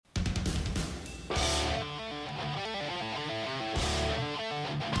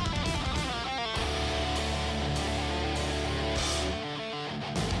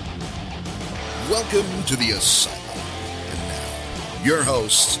Welcome to the Asylum. And now, your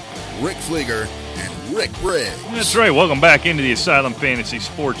hosts, Rick Fleeger and Rick Briggs. That's right. Welcome back into the Asylum Fantasy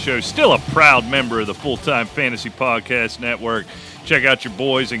Sports Show. Still a proud member of the Full-Time Fantasy Podcast Network. Check out your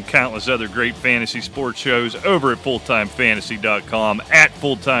boys and countless other great fantasy sports shows over at fulltimefantasy.com, at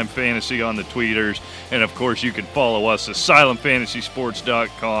fulltimefantasy on the tweeters. And, of course, you can follow us,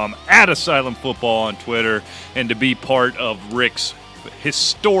 asylumfantasysports.com, at asylumfootball on Twitter, and to be part of Rick's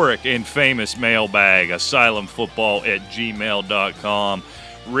historic and famous mailbag, asylumfootball@gmail.com.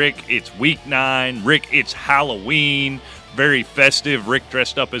 Rick, it's week 9. Rick, it's Halloween. Very festive. Rick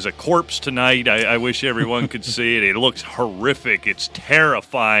dressed up as a corpse tonight. I wish everyone could see it. It looks horrific. It's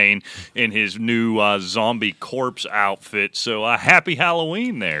terrifying in his new zombie corpse outfit. So happy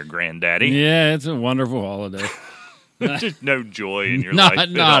Halloween there, Granddaddy. Yeah, it's a wonderful holiday. Just no joy in your life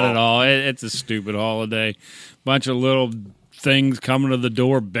Not at all. It's a stupid holiday. Bunch of little things coming to the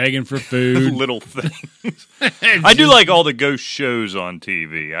door begging for food. Little things. I do like all the ghost shows on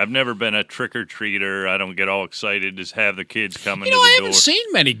TV. I've never been a trick-or-treater. I don't get all excited to have the kids coming to the door. I haven't seen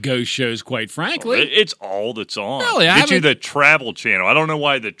many ghost shows, quite frankly. It's all that's on. Really? Get you the Travel Channel. I don't know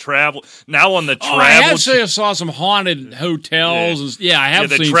why the Travel... Now on the Travel... I saw some haunted hotels. Yeah, I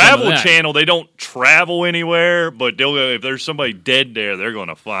have seen the some Travel of that. Channel, they don't travel anywhere, but they'll go, if there's somebody dead there, they're going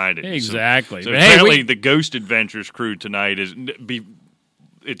to find it. Exactly. So apparently the Ghost Adventures crew tonight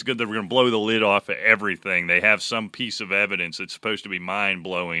it's good that we're going to blow the lid off of everything. They have some piece of evidence that's supposed to be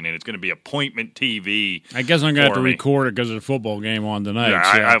mind-blowing, and it's going to be appointment TV. I guess I'm going to have to record it because of the football game on tonight.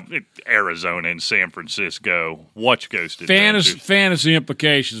 Yeah, Arizona and San Francisco. Watch Ghost Adventures. Fantasy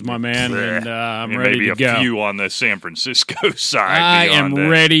implications, my man, and I'm ready to go. Maybe a few on the San Francisco side. I am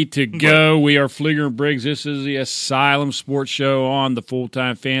ready to go. We are Fleeger and Briggs. This is the Asylum Sports Show on the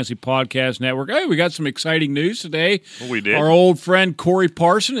Full-Time Fantasy Podcast Network. Hey, we got some exciting news today. Well, we did. Our old friend Corey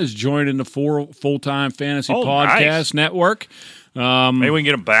Parson is joining the Full-Time Fantasy Podcast Network. Maybe we can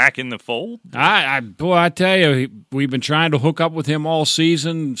get him back in the fold. I tell you, we've been trying to hook up with him all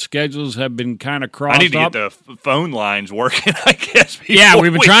season. Schedules have been kind of crossed up. I need to get the phone lines working, I guess. Yeah,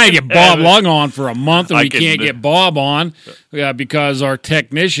 we've been trying to get Bob Lung on for a month, and we can't get Bob on because our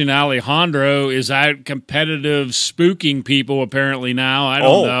technician, Alejandro, is out competitive spooking people apparently now. I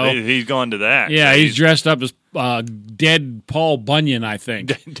don't know. He's gone to that. Yeah, he's dressed up as dead Paul Bunyan, I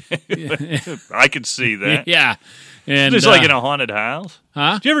think. I could see that. Yeah. And, just like in a haunted house?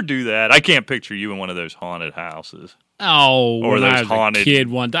 Huh? Did you ever do that? I can't picture you in one of those haunted houses. Oh, or when those I was haunted a kid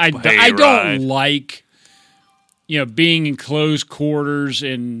one time. I don't like, being in close quarters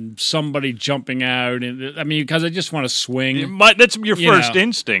and somebody jumping out. And because I just want to swing. That's your first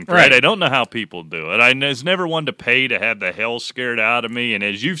instinct, right? Right. I don't know how people do it. I was never one to pay to have the hell scared out of me. And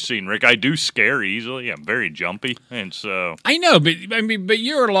as you've seen, Rick, I do scare easily. I'm very jumpy. And so. I know, but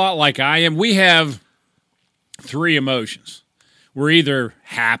you're a lot like I am. We have 3 emotions. We're either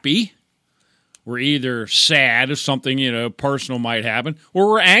happy, we're either sad if something, personal might happen, or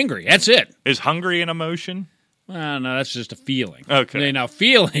we're angry. That's it. Is hungry an emotion? Well, no, that's just a feeling. Okay. Now,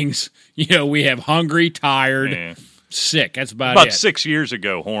 feelings, we have hungry, tired, sick. That's about it. About 6 years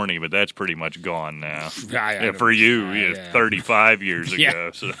ago, horny, but that's pretty much gone now. For you, 35 years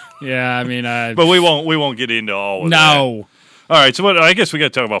ago. So. Yeah, but we won't get into all of that. No. All right, so I guess we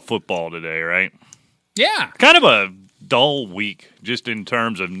got to talk about football today, right? Yeah. Kind of a dull week, just in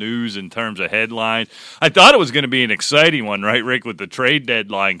terms of news, in terms of headlines. I thought it was going to be an exciting one, right, Rick, with the trade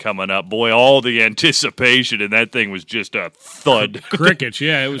deadline coming up. Boy, all the anticipation, and that thing was just a thud. Crickets,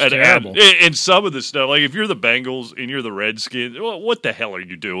 yeah, it was terrible. And some of the stuff, like if you're the Bengals and you're the Redskins, what the hell are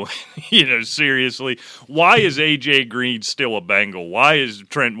you doing? Seriously. Why is A.J. Green still a Bengal? Why is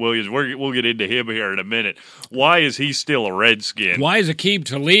Trent Williams, we'll get into him here in a minute, why is he still a Redskin? Why is Aqib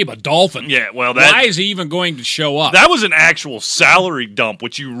Talib a Dolphin? Yeah, well, why is he even going to show up? That was an actual salary dump,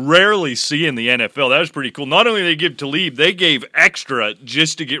 which you rarely see in the NFL. That was pretty cool. Not only did they give Talib, they gave extra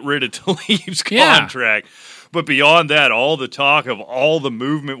just to get rid of Talib's contract. But beyond that, all the talk of all the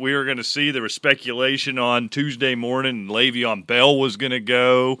movement we were going to see, there was speculation on Tuesday morning Le'Veon Bell was going to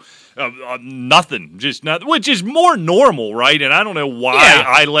go. Nothing, just nothing, which is more normal, right? And I don't know why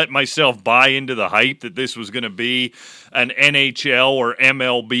I let myself buy into the hype that this was going to be an NHL or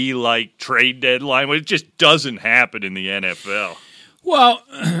MLB-like trade deadline. It just doesn't happen in the NFL. Well,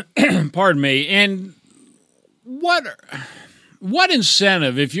 pardon me. And what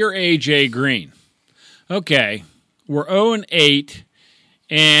incentive, if you're A.J. Green? Okay, we're 0-8,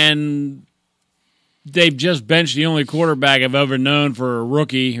 and they've just benched the only quarterback I've ever known for a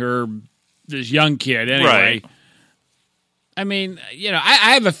rookie or this young kid anyway. Right.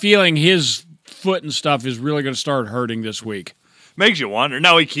 I have a feeling his foot and stuff is really going to start hurting this week. makes you wonder.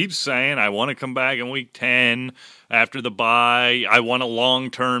 Now, he keeps saying, I want to come back in week 10 after the bye. I want a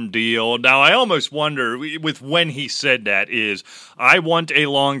long-term deal. Now, I almost wonder, with when he said that, is I want a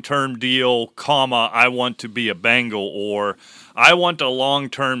long-term deal, comma, I want to be a Bengal, or I want a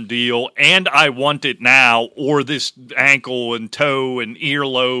long-term deal, and I want it now, or this ankle and toe and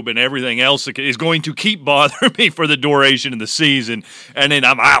earlobe and everything else is going to keep bothering me for the duration of the season, and then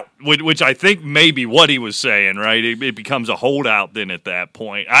I'm out, which I think may be what he was saying, right? It becomes a holdout then at that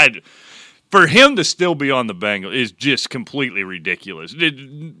point. For him to still be on the Bengals is just completely ridiculous.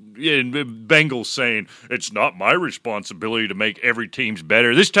 Bengals saying, it's not my responsibility to make every team's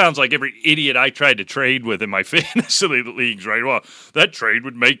better. This sounds like every idiot I tried to trade with in my fantasy leagues, right? Well, that trade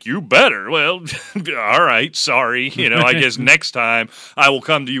would make you better. Well, all right, sorry. I guess next time I will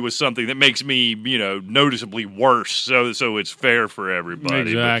come to you with something that makes me, noticeably worse, so it's fair for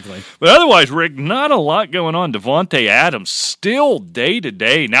everybody. Exactly. But otherwise, Rick, not a lot going on. Devontae Adams still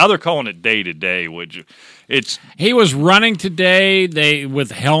day-to-day. Now they're calling it day-to-day, which he was running today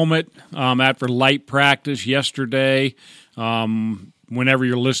with helmet after light practice yesterday. Whenever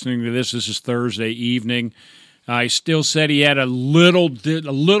you're listening to this is Thursday evening. He still said he had a little bit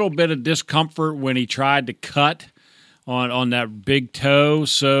of discomfort when he tried to cut on that big toe.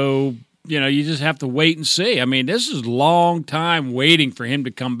 So, you just have to wait and see. I mean, this is a long time waiting for him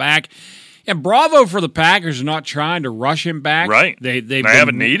to come back. And bravo for the Packers not trying to rush him back. Right. They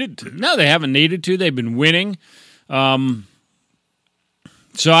haven't needed to. No, they haven't needed to. They've been winning.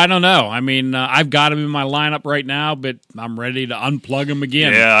 So I don't know. I mean, I've got him in my lineup right now, but I'm ready to unplug him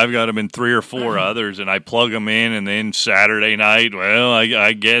again. Yeah, I've got him in 3 or 4 others, and I plug them in, and then Saturday night, well,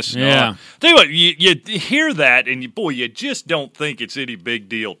 I guess not. Yeah. Tell you what, you hear that, and you just don't think it's any big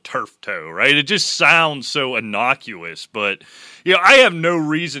deal turf toe, right? It just sounds so innocuous, but I have no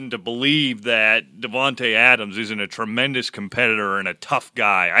reason to believe that Devontae Adams isn't a tremendous competitor and a tough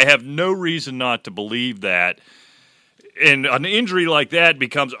guy. I have no reason not to believe that. And an injury like that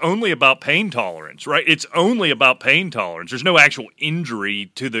becomes only about pain tolerance, right? It's only about pain tolerance. There's no actual injury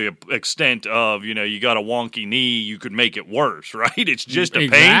to the extent of, you got a wonky knee, you could make it worse, right? It's just a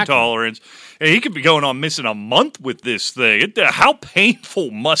pain tolerance. And he could be going on missing a month with this thing. How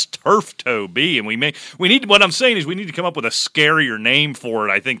painful must turf toe be? And what I'm saying is we need to come up with a scarier name for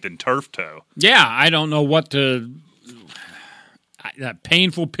it, I think, than turf toe. Yeah, I don't know what to... That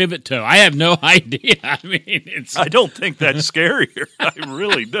painful pivot toe. I have no idea. I mean, I don't think that's scarier. I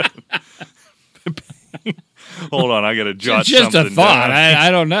really don't. Hold on, I got to jot something down. Just a thought.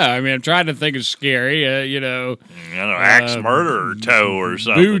 I don't know. I mean, I'm trying to think of scary. Axe murderer toe or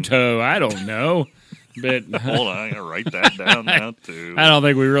something. Boo toe. I don't know. But hold on, I got to write that down now too. I don't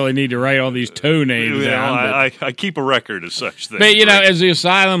think we really need to write all these toe names down. I keep a record of such things. But as the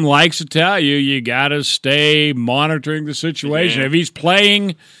Asylum likes to tell you, you got to stay monitoring the situation. Yeah. If he's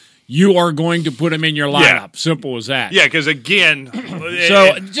playing, you are going to put him in your lineup. Yeah. Simple as that. Yeah, because again,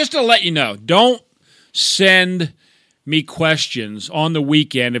 so just to let you know, don't send me questions on the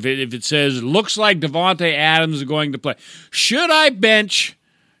weekend if it says looks like Devontae Adams is going to play. Should I bench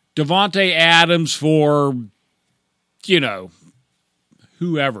Devontae Adams for,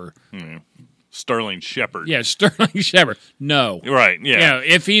 whoever. Sterling Shepard. Yeah, Sterling Shepard. No. Right, yeah.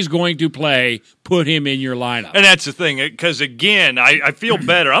 If he's going to play, put him in your lineup. And that's the thing, because, again, I feel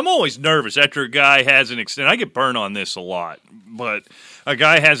better. I'm always nervous after a guy has an extended – I get burned on this a lot, but a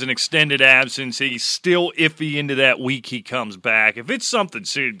guy has an extended absence. He's still iffy into that week he comes back. If it's something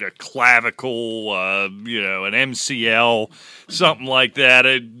serious, a clavicle, an MCL, something like that,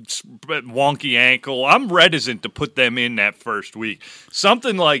 a wonky ankle, I'm reticent to put them in that first week.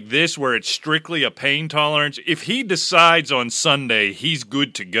 Something like this where it's strictly a pain tolerance, if he decides on Sunday he's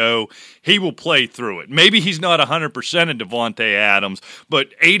good to go, he will play through it. Maybe he's not 100% of Devontae Adams, but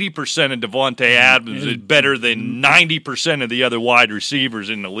 80% of Devontae Adams is better than 90% of the other wide receivers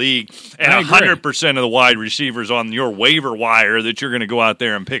in the league, and 100% of the wide receivers on your waiver wire that you're going to go out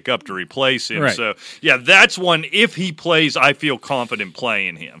there and pick up to replace him. Right. So, that's one. If he plays, I feel confident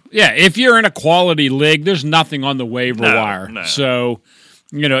playing him. Yeah, if you're in a quality league, there's nothing on the waiver wire. No. So,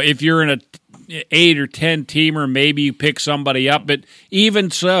 if you're in a 8 or 10 teamer, maybe you pick somebody up, but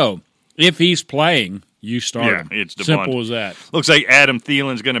even so, if he's playing, you start him. It's simple as that. Looks like Adam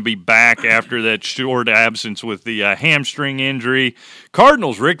Thielen's going to be back after that short absence with the hamstring injury.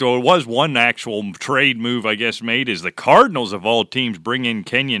 Cardinals, Rick, though, it was one actual trade move, I guess, made, is the Cardinals, of all teams, bring in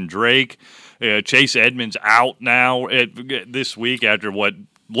Kenyon Drake. Chase Edmonds out now this week after what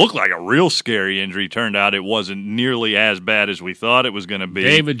looked like a real scary injury. Turned out it wasn't nearly as bad as we thought it was going to be.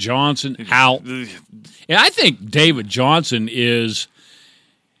 David Johnson out. And I think David Johnson is...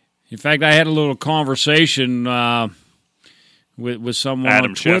 In fact, I had a little conversation with someone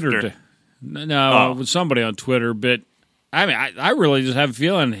Adam on Twitter. Schefter. With somebody on Twitter. But I mean, I really just have a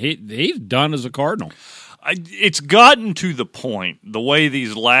feeling he's done as a Cardinal. It's gotten to the point, the way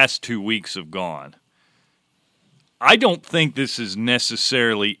these last 2 weeks have gone. I don't think this is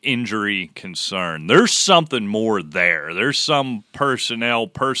necessarily injury concern. There's something more there. There's some personnel.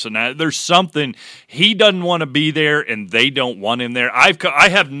 There's something he doesn't want to be there, and they don't want him there. I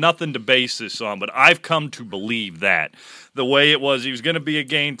have nothing to base this on, but I've come to believe that the way it was, he was going to be a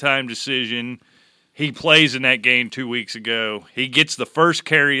game time decision. He plays in that game 2 weeks ago. He gets the first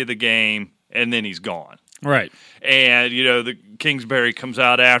carry of the game, and then he's gone. Right. And, the Kingsbury comes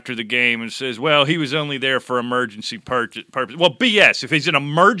out after the game and says, well, he was only there for emergency purpose. Well, BS. If he's an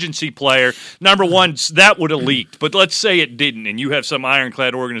emergency player, number one, that would have leaked. But let's say it didn't, and you have some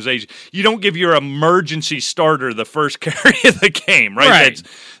ironclad organization. You don't give your emergency starter the first carry of the game, right?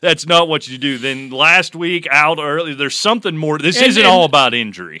 That's not what you do. Then last week, out early, there's something more. This isn't all about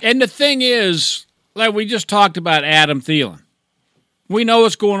injury. And the thing is, like we just talked about Adam Theilen. We know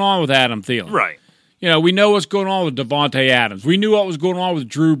what's going on with Adam Theilen. Right. We know what's going on with Devontae Adams. We knew what was going on with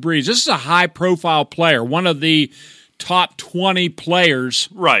Drew Brees. This is a high-profile player, one of the top 20 players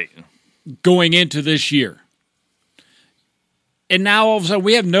going into this year. And now all of a sudden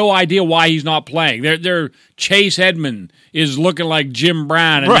we have no idea why he's not playing. They're Chase Edmond is looking like Jim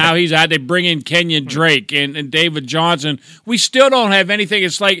Brown, and now he's out. They bring in Kenyon Drake and David Johnson. We still don't have anything.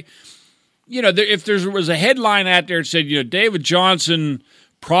 It's like, if there was a headline out there that said, David Johnson –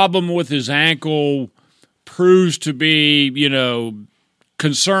 problem with his ankle proves to be,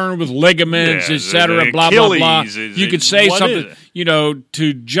 concerned with ligaments, etc., blah, blah, blah. You could say something,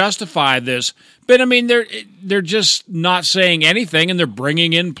 to justify this. But, I mean, they're just not saying anything, and they're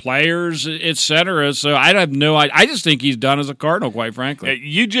bringing in players, etc. So I have no idea. I just think he's done as a Cardinal, quite frankly.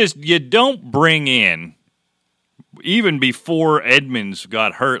 You don't bring in, even before Edmonds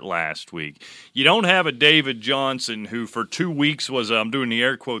got hurt last week, you don't have a David Johnson who for 2 weeks was, I'm doing the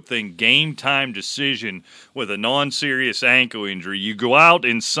air quote thing, game time decision with a non-serious ankle injury. You go out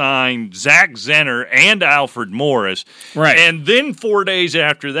and sign Zach Zenner and Alfred Morris. Right. And then 4 days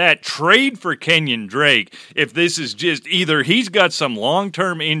after that, trade for Kenyon Drake. If this is just either he's got some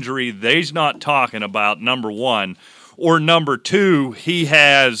long-term injury they's not talking about, number one, or number two, he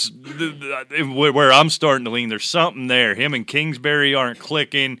has, where I'm starting to lean, there's something there. Him and Kingsbury aren't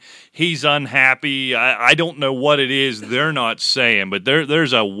clicking. He's unhappy. I don't know what it is they're not saying, but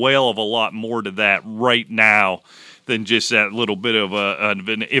there's a whale of a lot more to that right now than just that little bit of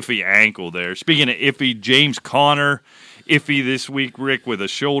an iffy ankle there. Speaking of iffy, James Conner, iffy this week, Rick, with a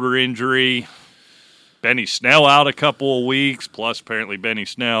shoulder injury. Benny Snell out a couple of weeks, plus apparently Benny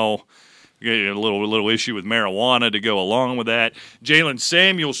Snell a little issue with marijuana to go along with that. Jalen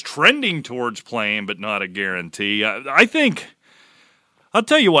Samuels trending towards playing, but not a guarantee. I think, I'll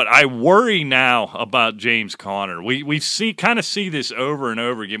tell you what, I worry now about James Conner. We kind of see this over and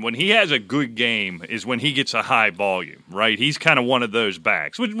over again. When he has a good game is when he gets a high volume, right? He's kind of one of those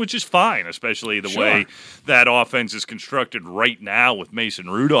backs, which is fine, especially the way that offense is constructed right now with Mason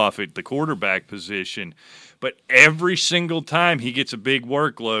Rudolph at the quarterback position. But every single time he gets a big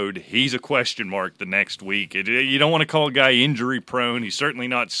workload, he's a question mark the next week. You don't want to call a guy injury-prone. He's certainly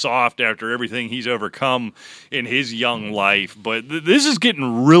not soft after everything he's overcome in his young life. But this is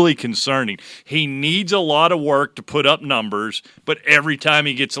getting really concerning. He needs a lot of work to put up numbers, but every time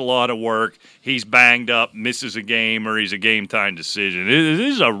he gets a lot of work, he's banged up, misses a game, or he's a game-time decision.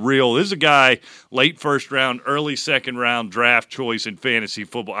 This is a guy, late first round, early second round draft choice in fantasy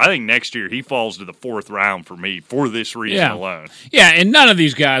football. I think next year he falls to the fourth round for me for this reason alone. Yeah, and none of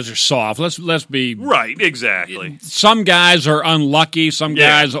these guys are soft. Let's be right. Exactly. Some guys are unlucky. Some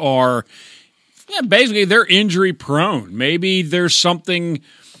guys are basically they're injury prone. Maybe there's something.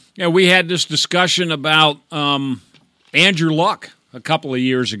 We had this discussion about Andrew Luck a couple of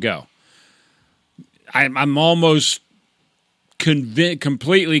years ago. I'm almost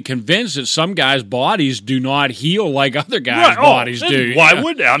completely convinced that some guys' bodies do not heal like other guys' bodies do. Why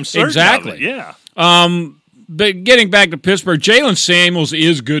would they? I'm certain exactly. of it. Yeah. But getting back to Pittsburgh, Jalen Samuels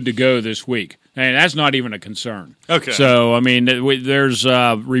is good to go this week. And that's not even a concern. Okay. So, I mean, there's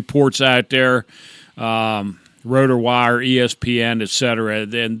reports out there, RotorWire, ESPN, et cetera,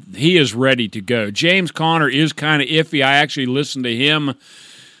 and he is ready to go. James Conner is kind of iffy. I actually listened to him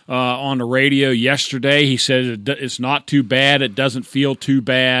on the radio yesterday. He said it's not too bad. It doesn't feel too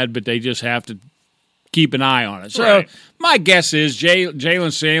bad, but they just have to keep an eye on it. So my guess is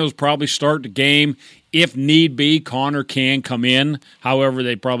Jalen Samuels probably start the game. if need be, Connor can come in. However,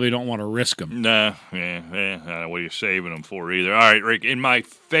 they probably don't want to risk him. No, I don't know what you're saving him for either. All right, Rick, in my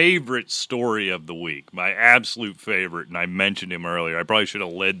favorite story of the week, my absolute favorite, and I mentioned him earlier, I probably should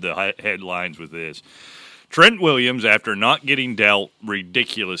have led the headlines with this. Trent Williams, after not getting dealt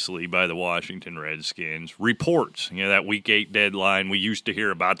ridiculously by the Washington Redskins, reports, that Week 8 deadline we used to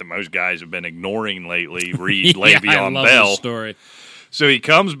hear about that most guys have been ignoring lately, read Le'Veon I love Bell. This story. So he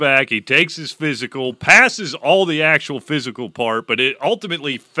comes back, he takes his physical, passes all the actual physical part, but it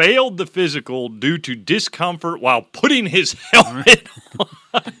ultimately failed the physical due to discomfort while putting his helmet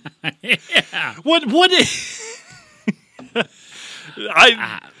on. Yeah. What I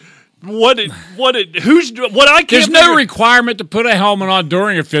can't There's no requirement to put a helmet on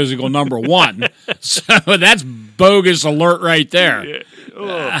during a physical, number one. So that's bogus alert right there. Yeah.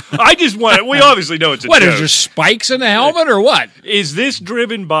 I just want. We obviously know it's a what joke. Is there spikes in the helmet or what? Is this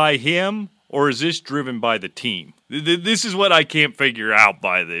driven by him or is this driven by the team? This is what I can't figure out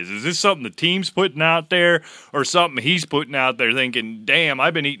by this. Is this something the team's putting out there or something he's putting out there thinking, damn,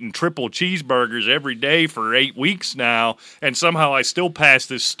 I've been eating triple cheeseburgers every day for 8 weeks now, and somehow I still pass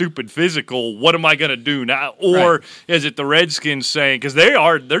this stupid physical. What am I going to do now? Or is it the Redskins saying, because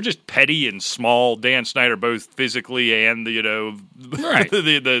they're just petty and small, Dan Snyder, both physically and, the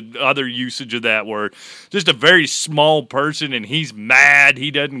other usage of that word. Just a very small person, and he's mad.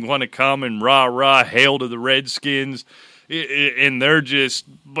 He doesn't want to come and rah-rah hail to the Redskins. And they're just,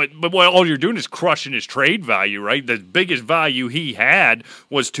 but what all you're doing is crushing his trade value, right? The biggest value he had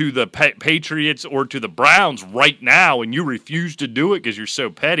was to the Patriots or to the Browns right now, and you refuse to do it because you're so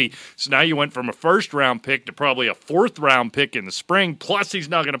petty. So now you went from a first-round pick to probably a fourth-round pick in the spring, plus he's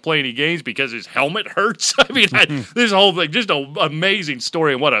not going to play any games because his helmet hurts. I mean, this whole thing, just an amazing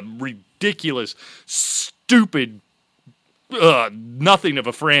story, and what a ridiculous, stupid, nothing of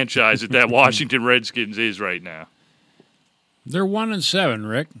a franchise that Washington Redskins is right now. They're 1-7,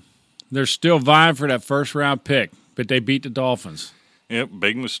 Rick. They're still vying for that first-round pick, but they beat the Dolphins. Yep,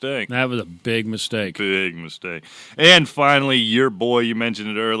 big mistake. That was a big mistake. Big mistake. And finally, your boy, you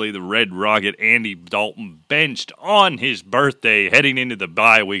mentioned it early, the Red Rocket, Andy Dalton, benched on his birthday heading into the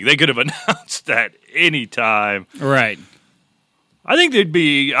bye week. They could have announced that any time. Right. I think I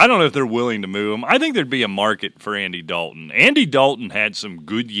don't know if they're willing to move him. I think there'd be a market for Andy Dalton. Andy Dalton had some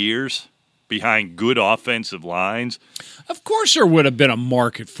good years behind good offensive lines. Of course there would have been a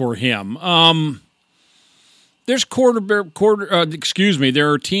market for him. There are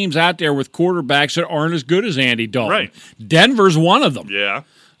teams out there with quarterbacks that aren't as good as Andy Dalton. Right. Denver's one of them. Yeah.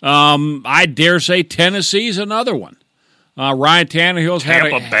 I dare say Tennessee's another one. Ryan Tannehill's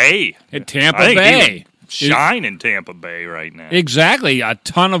Tampa Bay. At Tampa Bay. Shine in Tampa Bay right now. Exactly. A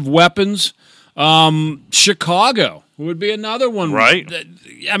ton of weapons. Chicago would be another one. Right.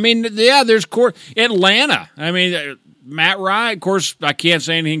 I mean, yeah, there's Atlanta. I mean, Matt Ryan, of course, I can't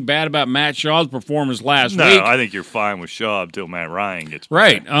say anything bad about Matt Shaw's performance last week. No, I think you're fine with Shaw until Matt Ryan gets back.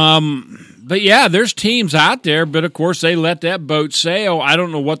 Right. But, yeah, there's teams out there, but, of course, they let that boat sail. I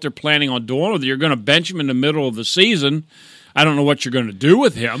don't know what they're planning on doing with it. You're going to bench him in the middle of the season. I don't know what you're going to do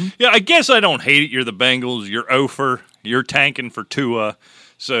with him. Yeah, I guess I don't hate it. You're the Bengals. You're over. You're tanking for Tua.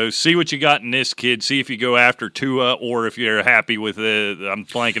 So see what you got in this kid. See if you go after Tua or if you're happy with I'm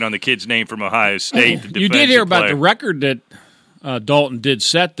blanking on the kid's name from Ohio State. You did hear about the record that Dalton did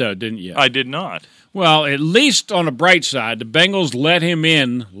set, though, didn't you? I did not. Well, at least on the bright side, the Bengals let him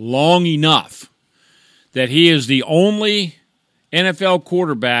in long enough that he is the only NFL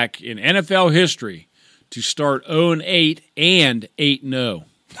quarterback in NFL history to start 0-8 and 8-0.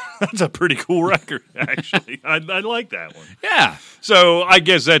 That's a pretty cool record, actually. I like that one. Yeah. So I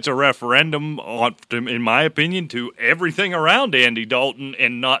guess that's a referendum, in my opinion, to everything around Andy Dalton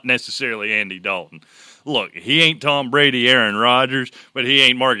and not necessarily Andy Dalton. Look, he ain't Tom Brady, Aaron Rodgers, but he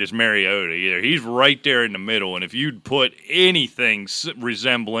ain't Marcus Mariota either. He's right there in the middle, and if you'd put anything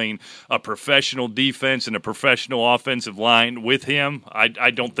resembling a professional defense and a professional offensive line with him, I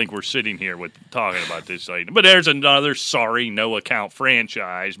don't think we're sitting here talking about this item. But there's another no-account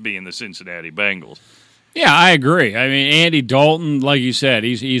franchise being the Cincinnati Bengals. Yeah, I agree. I mean, Andy Dalton, like you said,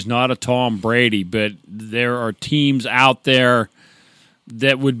 he's not a Tom Brady, but there are teams out there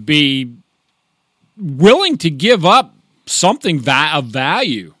that would be willing to give up something of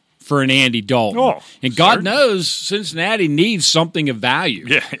value for an Andy Dalton. Oh, and God certainly. knows Cincinnati needs something of value.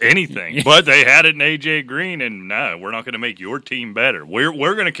 Yeah, anything. But they had it in A.J. Green, and no, we're not going to make your team better.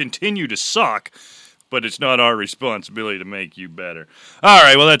 We're going to continue to suck, but it's not our responsibility to make you better. All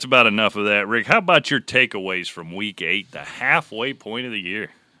right, well, that's about enough of that, Rick. How about your takeaways from Week 8, the halfway point of the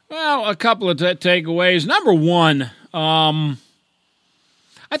year? Well, a couple of takeaways. Number one,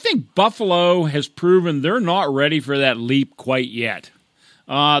 I think Buffalo has proven they're not ready for that leap quite yet.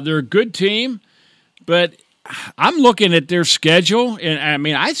 They're a good team, but I'm looking at their schedule, and I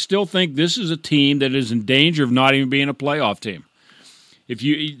mean, I still think this is a team that is in danger of not even being a playoff team.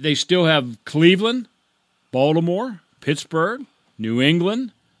 They still have Cleveland, Baltimore, Pittsburgh, New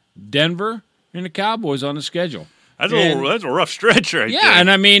England, Denver, and the Cowboys on the schedule. That's a rough stretch right there. Yeah,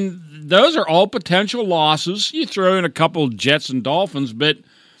 and I mean, those are all potential losses. You throw in a couple of Jets and Dolphins, but,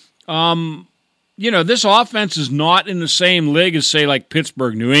 this offense is not in the same league as, say, like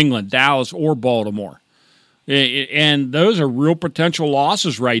Pittsburgh, New England, Dallas, or Baltimore. And those are real potential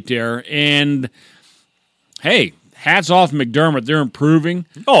losses right there. And, hey, hats off McDermott. They're improving.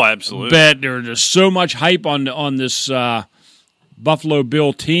 Oh, absolutely. But there's so much hype on this Buffalo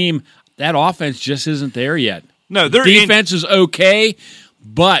Bill team. That offense just isn't there yet. No, their defense is okay,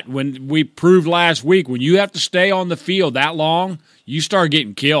 but when we proved last week, when you have to stay on the field that long, you start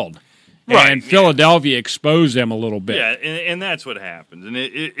getting killed. Right, and Philadelphia exposed them a little bit. Yeah, and that's what happens. And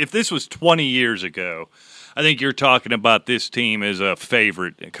if this was 20 years ago, I think you're talking about this team as a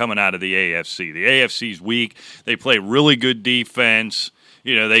favorite coming out of the AFC. The AFC's weak. They play really good defense.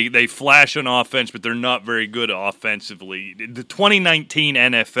 They flash on offense, but they're not very good offensively. The 2019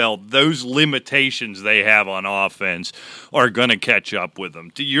 NFL, those limitations they have on offense are going to catch up with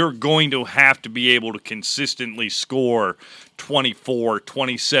them. You're going to have to be able to consistently score 24,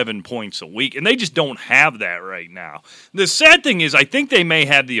 27 points a week, and they just don't have that right now. The sad thing is I think they may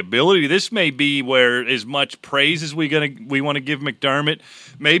have the ability. This may be where as much praise as we want to give McDermott,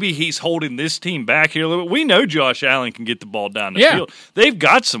 maybe he's holding this team back here a little bit. We know Josh Allen can get the ball down the field. They've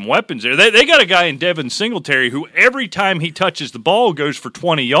got some weapons there. They got a guy in Devin Singletary who every time he touches the ball goes for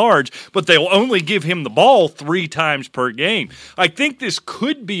 20 yards, but they'll only give him the ball 3 times per game. I think this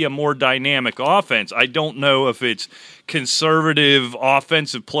could be a more dynamic offense. I don't know if it's conservative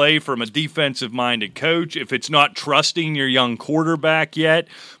offensive play from a defensive-minded coach, if it's not trusting your young quarterback yet.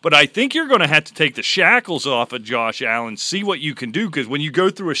 But I think you're going to have to take the shackles off of Josh Allen, see what you can do, because when you go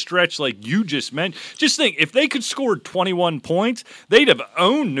through a stretch like you just mentioned, just think, if they could score 21 points, they'd have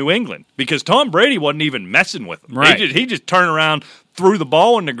owned New England, because Tom Brady wasn't even messing with them. Right. He just turned around, threw the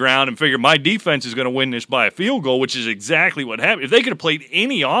ball on the ground, and figured my defense is going to win this by a field goal, which is exactly what happened. If they could have played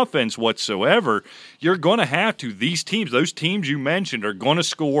any offense whatsoever, you're going to have to. Those teams you mentioned are going to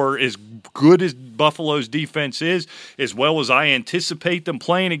score as good as Buffalo's defense is, as well as I anticipate them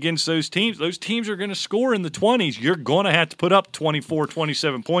playing against those teams. Those teams are going to score in the 20s. You're going to have to put up 24,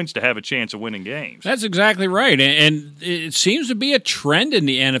 27 points to have a chance of winning games. That's exactly right. And it seems to be a trend in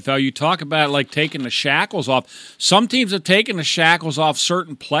the NFL. You talk about like taking the shackles off. Some teams have taken the shackles off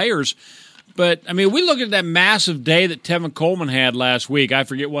certain players. But, I mean, we look at that massive day that Tevin Coleman had last week. I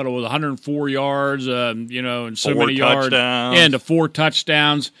forget what it was, 104 yards, and so many yards. And the 4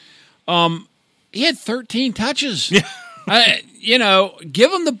 touchdowns. He had 13 touches. Give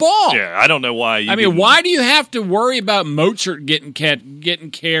him the ball. Yeah, I don't know why. Why do you have to worry about Mozart getting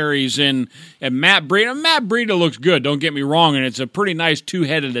carries and Matt Breida? Matt Breida looks good, don't get me wrong, and it's a pretty nice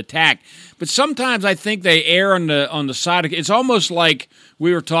 2-headed attack. But sometimes I think they err on the side of – it's almost like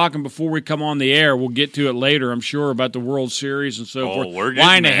we were talking before we come on the air. We'll get to it later, I'm sure, about the World Series and so forth.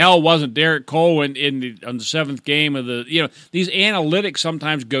 Why in the hell wasn't Derek Cole on the 7th game of the – these analytics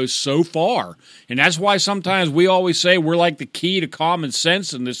sometimes go so far. And that's why sometimes we always say we're like the key to common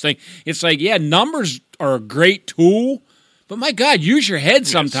sense in this thing. It's like, yeah, numbers are a great tool, but my God, use your head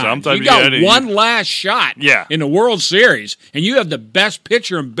sometimes. You got one last shot in the World Series, and you have the best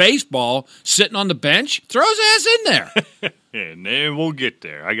pitcher in baseball sitting on the bench. Throw his ass in there. And then we'll get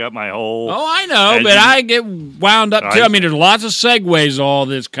there. I got my whole... Oh, I know, but I get wound up, too. I mean, there's lots of segues, all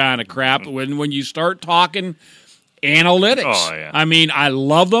this kind of crap, when you start talking analytics. Oh, yeah. I mean, I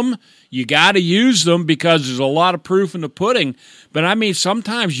love them. You got to use them because there's a lot of proof in the pudding. But, I mean,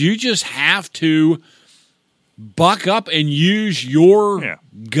 sometimes you just have to buck up and use your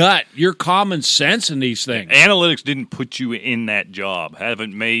gut, your common sense in these things. Analytics didn't put you in that job,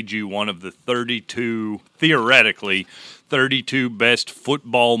 haven't made you one of the 32, theoretically, 32 best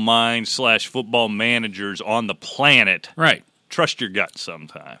football minds / football managers on the planet. Right. Trust your gut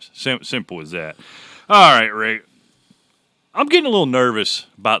sometimes. Simple as that. All right, Rick. I'm getting a little nervous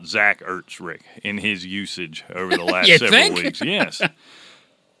about Zach Ertz, Rick, in his usage over the last several weeks. Yes. At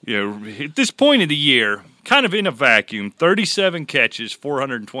this point of the year, kind of in a vacuum, 37 catches,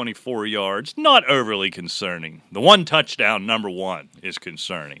 424 yards, not overly concerning. The 1 touchdown, number 1, is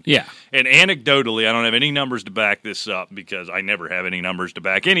concerning. Yeah. And anecdotally, I don't have any numbers to back this up because I never have any numbers to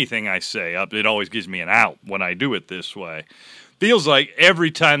back anything I say up. It always gives me an out when I do it this way. Feels like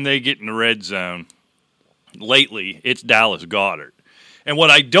every time they get in the red zone, lately, it's Dallas Goedert. And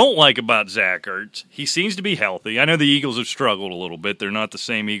what I don't like about Zach Ertz, he seems to be healthy. I know the Eagles have struggled a little bit. They're not the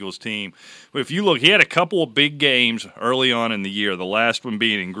same Eagles team. But if you look, he had a couple of big games early on in the year, the last one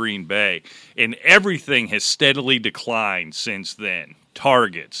being in Green Bay, and everything has steadily declined since then.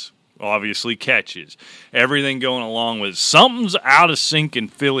 Targets, obviously catches, everything going along with something's out of sync in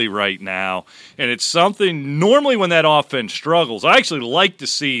Philly right now, and it's something normally when that offense struggles, I actually like to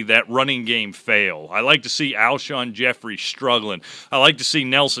see that running game fail. I like to see Alshon Jeffrey struggling. I like to see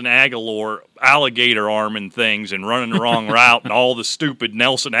Nelson Aguilar alligator arming things and running the wrong route and all the stupid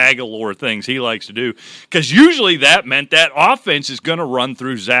Nelson Aguilar things he likes to do, because usually that meant that offense is going to run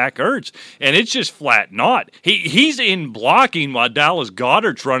through Zach Ertz, and it's just flat not. He's in blocking while Dallas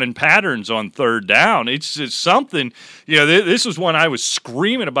Goedert's running patterns on third down. It's just something, this was one I was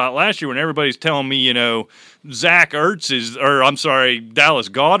screaming about last year when everybody's telling me, Dallas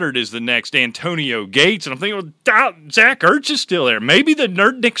Goedert is the next Antonio Gates. And I'm thinking, well, Zach Ertz is still there. Maybe the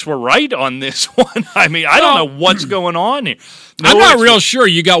Nerdnicks were right on this one. I mean, I don't know what's going on here. I'm not real sure.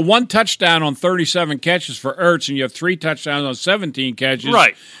 You got 1 touchdown on 37 catches for Ertz, and you have 3 touchdowns on 17 catches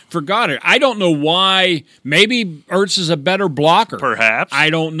for Goddard. I don't know why. Maybe Ertz is a better blocker. Perhaps. I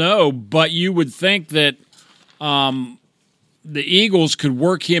don't know. But you would think that the Eagles could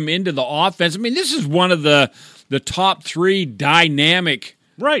work him into the offense. I mean, this is one of the top 3 dynamic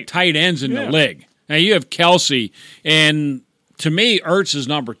tight ends in the league. Now, you have Kelsey, and to me, Ertz is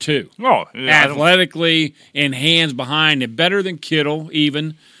number 2. Oh, yeah, athletically and hands behind it, better than Kittle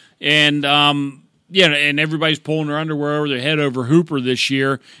even. And, and everybody's pulling their underwear over their head over Hooper this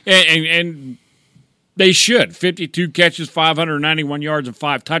year. And they should. 52 catches, 591 yards, and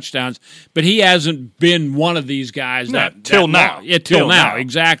 5 touchdowns. But he hasn't been one of these guys till now. Yeah, till now,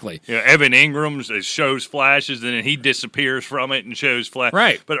 exactly. Evan Ingram shows flashes, and then he disappears from it and shows flashes.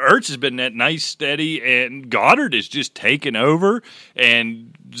 Right. But Ertz has been that nice, steady, and Goddard is just taken over,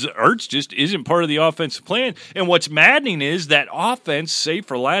 and Ertz just isn't part of the offensive plan. And what's maddening is that offense, save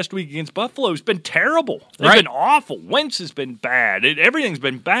for last week against Buffalo, has been terrible. They've been awful. Wentz has been bad. Everything's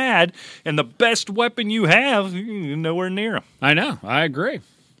been bad, and the best weapon you have, nowhere near him. I know. I agree.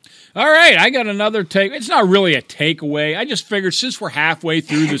 All right, I got another take. It's not really a takeaway. I just figured since we're halfway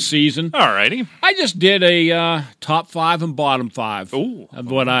through the season, all righty, I just did a top 5 and bottom 5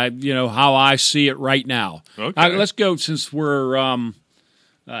 of what how I see it right now. Okay. Let's go since we're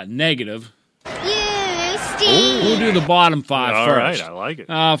negative. We'll do the bottom 5 first. All right, I like it.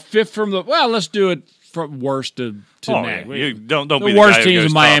 5th from the let's do it from worst to negative. Yeah. Don't the be the worst guy teams who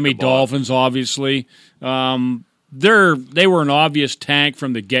goes are Miami top to bottom. Dolphins, obviously. They were an obvious tank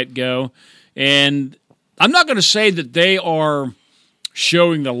from the get-go, and I'm not going to say that they are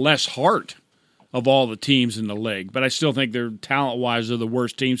showing the less heart of all the teams in the league, but I still think they're talent-wise they're the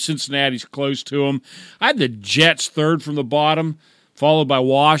worst team. Cincinnati's close to them. I had the Jets 3rd from the bottom, followed by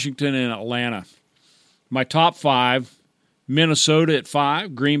Washington and Atlanta. My top 5, Minnesota at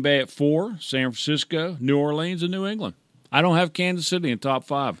 5, Green Bay at 4, San Francisco, New Orleans, and New England. I don't have Kansas City in top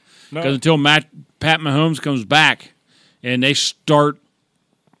 5 because until Pat Mahomes comes back and they start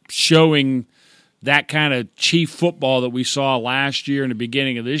showing that kind of cheap football that we saw last year and the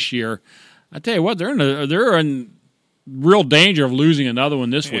beginning of this year, I tell you what, they're in real danger of losing another one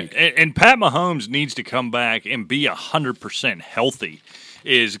this week. And Pat Mahomes needs to come back and be 100% healthy.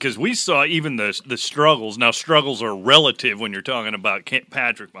 Is because we saw even the struggles. Now, struggles are relative when you're talking about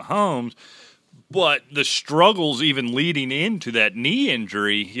Patrick Mahomes, but the struggles even leading into that knee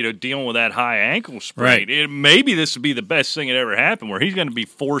injury, dealing with that high ankle sprain, maybe this would be the best thing that ever happened, where he's going to be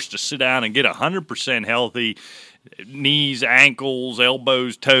forced to sit down and get 100% healthy, knees, ankles,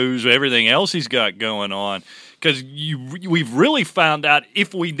 elbows, toes, everything else he's got going on. Because we've really found out,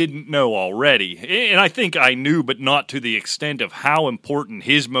 if we didn't know already, and I think I knew, but not to the extent of how important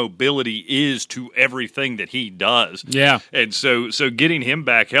his mobility is to everything that he does. Yeah. And so getting him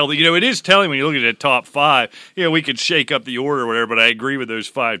back healthy, it is telling when you look at the top 5, we could shake up the order or whatever, but I agree with those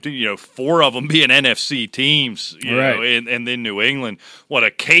 5 too. 4 of them being NFC teams, and then New England. What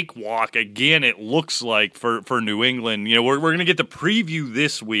a cakewalk, again, it looks like for New England. We're going to get the preview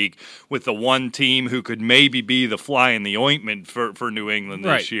this week with the one team who could maybe be the fly in the ointment for New England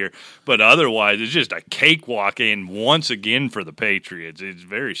this year. But otherwise, it's just a cakewalk in once again for the Patriots. It's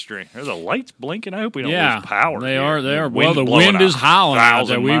very strange. Are the lights blinking? I hope we don't lose power. They are. Well, the wind is howling out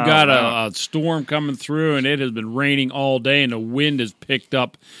there. We've got a storm coming through, and it has been raining all day, and the wind has picked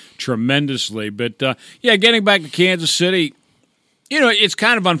up tremendously. But, getting back to Kansas City, it's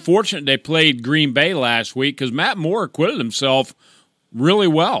kind of unfortunate they played Green Bay last week because Matt Moore acquitted himself really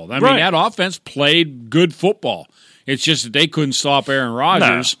well. I mean, that offense played good football. It's just that they couldn't stop Aaron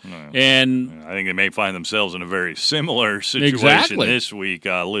Rodgers. No. And I think they may find themselves in a very similar situation this week.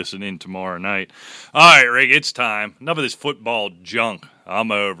 Listen in tomorrow night. All right, Rick, it's time. Enough of this football junk.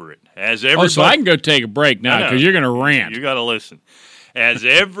 I'm over it. So I can go take a break now because you're going to rant. You got to listen. As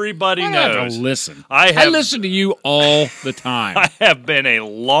everybody knows, listen. I listen to you all the time. I have been a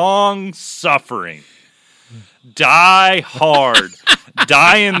long-suffering, die-hard,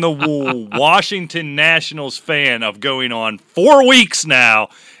 die-in-the-wool Washington Nationals fan of going on 4 weeks now,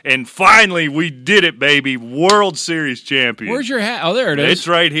 and finally we did it, baby. World Series champion. Where's your hat? Oh, there it is. It's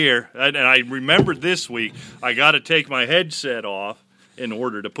right here. And I remembered this week I got to take my headset off in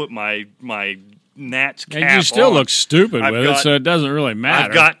order to put my Nats cap and you still on. Look stupid with it, so it doesn't really matter.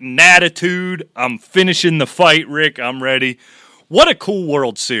 I've got an attitude. I'm finishing the fight, Rick. I'm ready. What a cool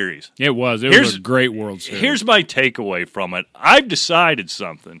World Series. It was. It was a great World Series. Here's my takeaway from it. I've decided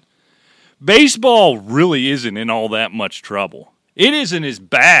something. Baseball really isn't in all that much trouble. It isn't as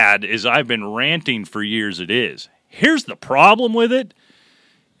bad as I've been ranting for years it is. Here's the problem with it.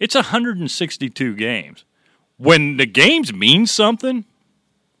 It's 162 games. When the games mean something,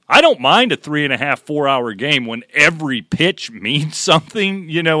 I don't mind a 3.5, 4 hour game when every pitch means something.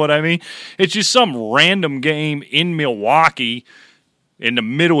 You know what I mean? It's just some random game in Milwaukee in the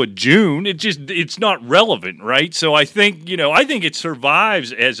middle of June. It's not relevant, right? So I think it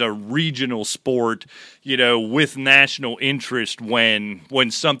survives as a regional sport, with national interest when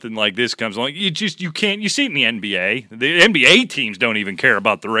something like this comes along. You see it in the NBA. The NBA teams don't even care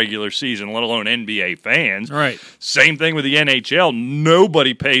about the regular season, let alone NBA fans. Right. Same thing with the NHL.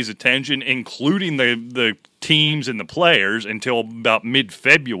 Nobody pays attention, including the teams and the players, until about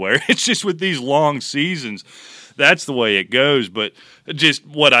mid-February. It's just with these long seasons, that's the way it goes. But just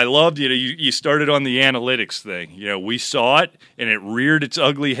what I loved, you started on the analytics thing. We saw it, and it reared its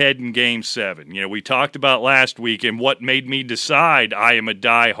ugly head in Game 7. We talked about last week, and what made me decide I am a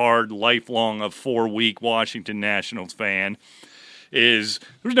die-hard, lifelong, 4-week Washington Nationals fan is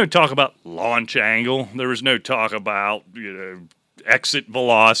there was no talk about launch angle. There was no talk about exit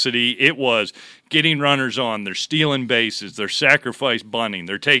velocity. It was getting runners on. They're stealing bases. They're sacrifice bunting.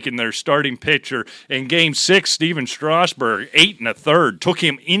 They're taking their starting pitcher. In Game 6, Steven Strasburg, 8 1/3, took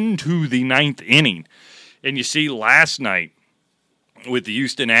him into the 9th inning. And you see last night with the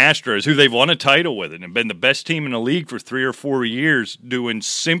Houston Astros, who they've won a title with and have been the best team in the league for 3 or 4 years, doing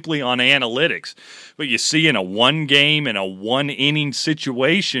simply on analytics. But you see in a one-game and a one-inning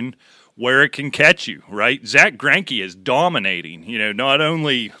situation where it can catch you, right? Zach Greinke is dominating. Not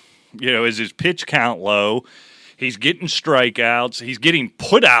only, is his pitch count low, he's getting strikeouts, he's getting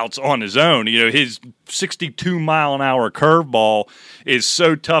putouts on his own. His 62-mile-an-hour curveball is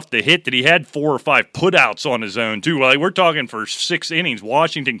so tough to hit that he had 4 or 5 putouts on his own, too. Like, we're talking for 6 innings,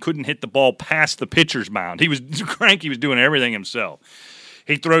 Washington couldn't hit the ball past the pitcher's mound. Greinke was doing everything himself.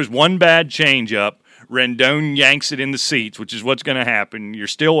 He throws one bad changeup. Rendon yanks it in the seats, which is what's going to happen. You're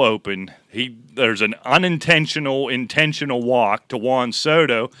still open. There's an intentional walk to Juan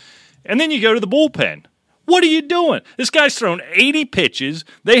Soto, and then you go to the bullpen. What are you doing? This guy's thrown 80 pitches.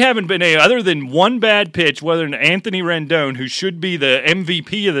 They haven't been other than one bad pitch, whether an Anthony Rendon, who should be the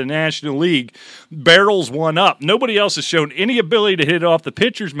MVP of the National League, barrels one up. Nobody else has shown any ability to hit it off the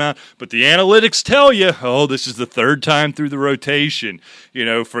pitcher's mound, but the analytics tell you, this is the 3rd time through the rotation.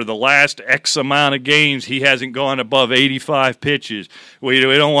 For the last X amount of games, he hasn't gone above 85 pitches. We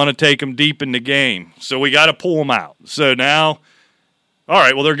don't want to take him deep in the game, so we got to pull him out. So now, all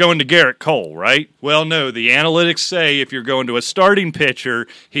right, well, they're going to Garrett Cole, right? Well, no, the analytics say if you're going to a starting pitcher,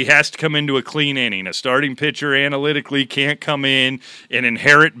 he has to come into a clean inning. A starting pitcher analytically can't come in and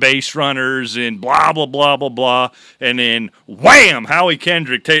inherit base runners and blah, blah, blah, blah, blah. And then, wham, Howie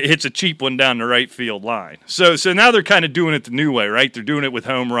Kendrick hits a cheap one down the right field line. So now they're kind of doing it the new way, right? They're doing it with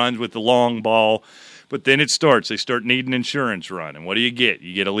home runs, with the long ball. But then it starts. They start needing insurance run. And what do? You get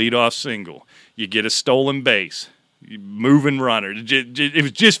a leadoff single. You get a stolen base. Moving runner. It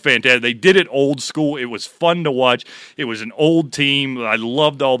was just fantastic. They did it old school. It was fun to watch. It was an old team. I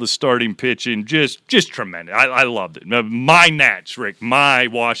loved all the starting pitching. Just tremendous. I loved it. My Nats, Rick. My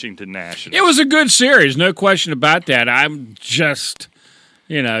Washington Nationals. It was a good series. No question about that. I'm just,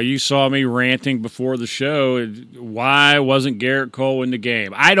 you saw me ranting before the show. Why wasn't Garrett Cole in the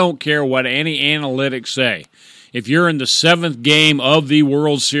game? I don't care what any analytics say. If you're in the 7th game of the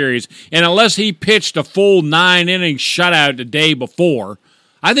World Series, and unless he pitched a full 9-inning shutout the day before,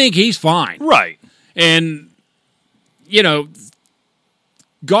 I think he's fine. Right. And,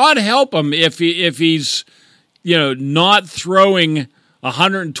 God help him if he's, not throwing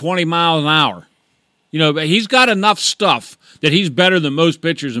 120 miles an hour. But he's got enough stuff that he's better than most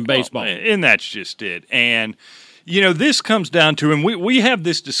pitchers in baseball. And that's just it. And This comes down to, and we have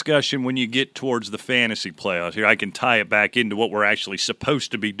this discussion when you get towards the fantasy playoffs. Here, I can tie it back into what we're actually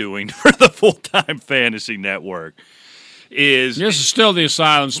supposed to be doing for the full-time fantasy network. This is still the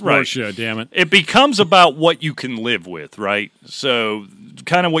Asylum Sports Show, damn it. It becomes about what you can live with, right? So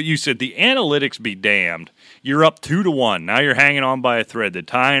kind of what you said, the analytics be damned. You're up 2-1. Now you're hanging on by a thread. The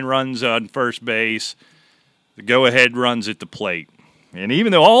tying runs on first base. The go-ahead runs at the plate. And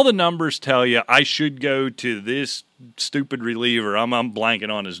even though all the numbers tell you I should go to this stupid reliever, I'm blanking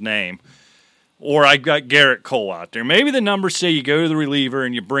on his name, or I got Garrett Cole out there. Maybe the numbers say you go to the reliever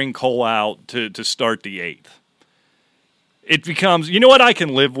and you bring Cole out to start the 8th. It becomes, you know what I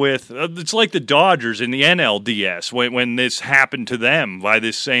can live with? It's like the Dodgers in the NLDS when this happened to them by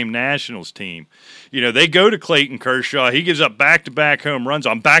this same Nationals team. They go to Clayton Kershaw. He gives up back-to-back home runs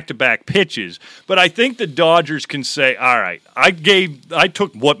on back-to-back pitches. But I think the Dodgers can say, all right, I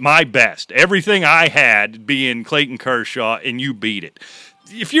took my best, everything I had being Clayton Kershaw, and you beat it.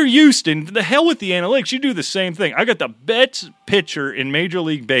 If you're Houston, the hell with the analytics. You do the same thing. I got the best pitcher in Major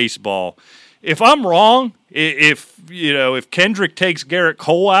League Baseball. If I'm wrong, if Kendrick takes Garrett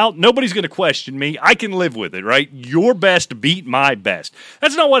Cole out, nobody's going to question me. I can live with it, right? Your best beat my best.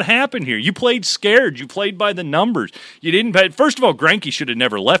 That's not what happened here. You played scared. You played by the numbers. You didn't. First of all, Greinke should have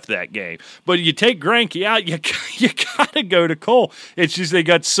never left that game. But you take Greinke out, you got to go to Cole. It's just they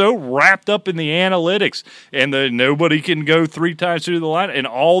got so wrapped up in the analytics and nobody can go 3 times through the line and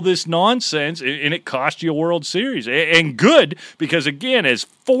all this nonsense, and it cost you a World Series. And good, because again, as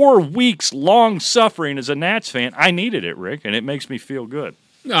 4 weeks long suffering as a Nats fan, I needed it, Rick, and it makes me feel good.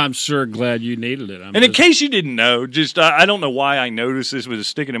 I'm sure glad you needed it. In case you didn't know, I don't know why I noticed this was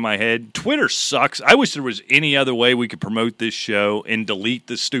sticking in my head. Twitter sucks. I wish there was any other way we could promote this show and delete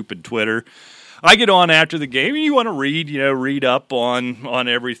the stupid Twitter. I get on after the game, and you want to read up on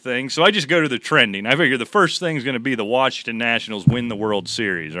everything. So I just go to the trending. I figure the first thing is going to be the Washington Nationals win the World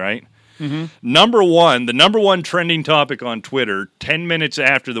Series, right? Mm-hmm. The number one trending topic on Twitter, 10 minutes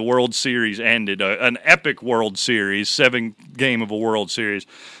after the World Series ended, an epic World Series, 7-game of a World Series.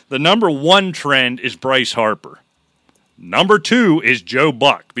 The number one trend is Bryce Harper. Number 2 is Joe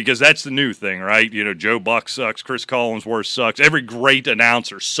Buck, because that's the new thing, right? Joe Buck sucks, Chris Collinsworth sucks, every great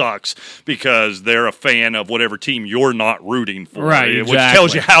announcer sucks because they're a fan of whatever team you're not rooting for. Right, exactly. Which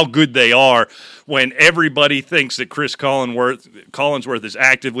tells you how good they are when everybody thinks that Chris Collinsworth is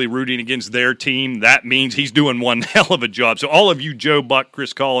actively rooting against their team. That means he's doing one hell of a job. So all of you Joe Buck,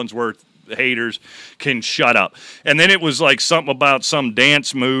 Chris Collinsworth haters can shut up. And then it was like something about some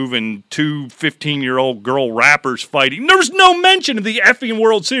dance move and 2 15-year-old girl rappers fighting. There's no mention of the effing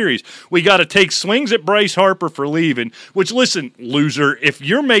World Series. We got to take swings at Bryce Harper for leaving, which, listen, loser, if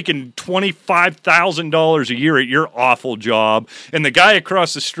you're making $25,000 a year at your awful job and the guy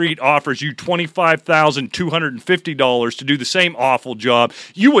across the street offers you $25,250 to do the same awful job,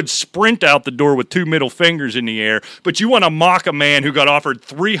 you would sprint out the door with 2 middle fingers in the air, but you want to mock a man who got offered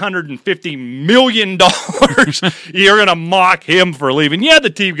 $350 million. You're going to mock him for leaving. Yeah, the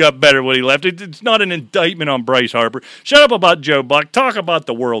team got better when he left. It's not an indictment on Bryce Harper. Shut up about Joe Buck. Talk about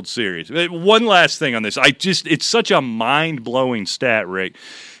the World Series. One last thing on this. It's such a mind-blowing stat, Rick.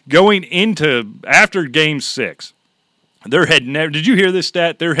 Going into after Game 6, there had never. Did you hear this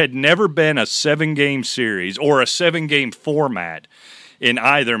stat? There had never been a 7-game series or a 7-game format in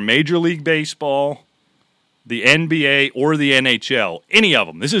either Major League Baseball, the NBA, or the NHL, any of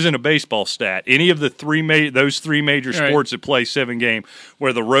them. This isn't a baseball stat. Any of the those three major sports that play 7-game,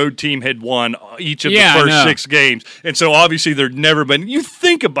 where the road team had won each of the first 6 games, and so obviously there'd never been. You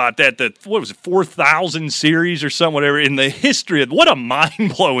think about that. What was it, 4,000 series or something, whatever in the history of. What a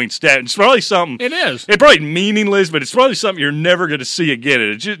mind blowing stat! It's probably something. It is. It's probably meaningless, but it's probably something you're never going to see again.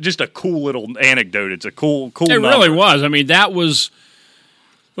 It's just a cool little anecdote. It's a cool. It number. Really was. I mean, that was.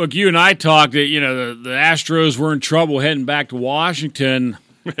 Look, you and I talked that, the Astros were in trouble heading back to Washington.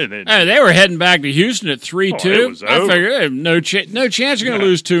 They were heading back to Houston at 3-2. I figured no chance you're going to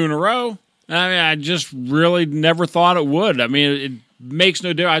lose 2 in a row. I mean, I just really never thought it would. I mean, it makes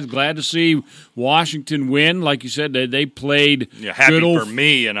no difference. I was glad to see Washington win. Like you said, they played happy for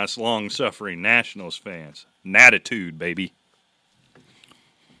me and us long-suffering Nationals fans. Natitude, baby.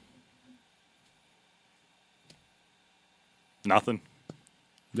 Nothing.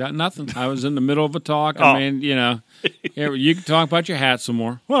 Got nothing. I was in the middle of a talk. I mean, you can talk about your hat some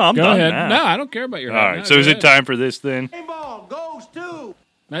more. Well, I'm Go done ahead. now. No, I don't care about your hat. All right, so is it time for this then? Game ball goes to.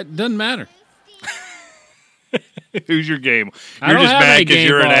 That doesn't matter. Who's your game? I You're don't just have mad any because game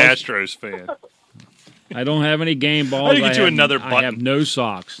you're balls. an Astros fan. I don't have any game balls. How do you get you another button? I have no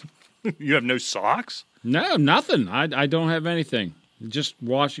socks. You have no socks? No, nothing. I don't have anything. Just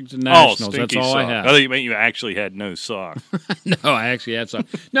Washington Nationals. That's all sock. I have. I thought you meant you actually had no sock. No, I actually had some.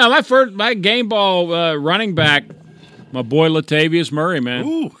 No, my game ball running back, my boy Latavius Murray, man.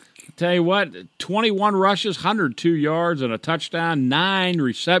 Ooh. Tell you what, 21 rushes, 102 yards, and a touchdown, 9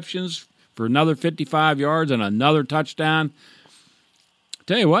 receptions for another 55 yards and another touchdown.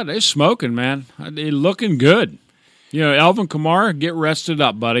 Tell you what, they're smoking, man. They're looking good. You know, Alvin Kamara, get rested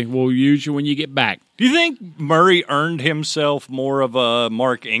up, buddy. We'll use you when you get back. Do you think Murray earned himself more of a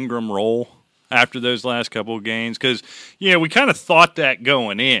Mark Ingram role after those last couple of games? Because, we kind of thought that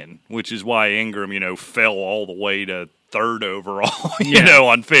going in, which is why Ingram, fell all the way to third overall,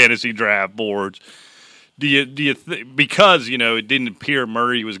 on fantasy draft boards. Because it didn't appear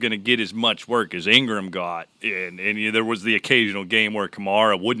Murray was going to get as much work as Ingram got, and there was the occasional game where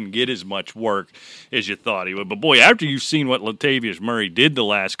Kamara wouldn't get as much work as you thought he would. But boy, after you've seen what Latavius Murray did the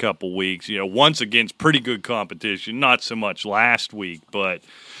last couple weeks, once against pretty good competition, not so much last week, but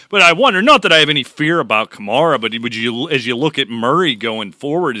I wonder, not that I have any fear about Kamara, but as you look at Murray going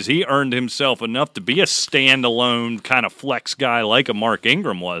forward, has he earned himself enough to be a standalone kind of flex guy like a Mark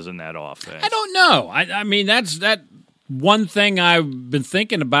Ingram was in that offense? I don't know. I mean, that's that one thing I've been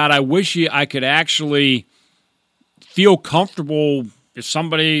thinking about. I wish I could actually feel comfortable if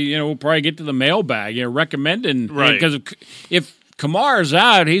somebody, will probably get to the mailbag, recommending. Right. Because if Kamara's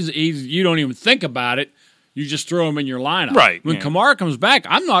out, he's you don't even think about it. You just throw him in your lineup. Right. When Kamara comes back,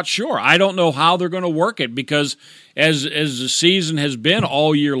 I'm not sure. I don't know how they're going to work it because as the season has been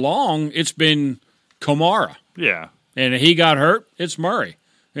all year long, it's been Kamara. Yeah. And if he got hurt, it's Murray.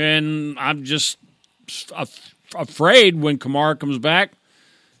 And I'm just afraid when Kamara comes back,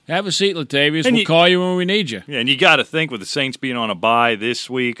 have a seat, Latavius. We'll call you when we need you. Yeah, and you got to think with the Saints being on a bye this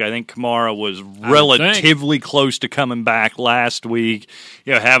week, I think Kamara was relatively close to coming back last week.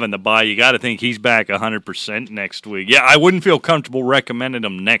 Having the bye, you got to think he's back 100% next week. Yeah, I wouldn't feel comfortable recommending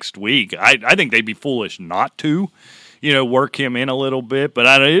him next week. I think they'd be foolish not to, work him in a little bit,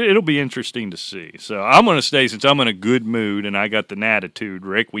 but it'll be interesting to see. So I'm going to stay since I'm in a good mood and I got the attitude,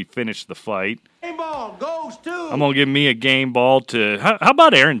 Rick. We finished the fight. Game ball goes to. I'm going to give me a game ball to – how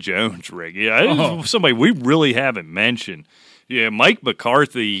about Aaron Jones, Rick? Yeah, somebody we really haven't mentioned. Yeah, Mike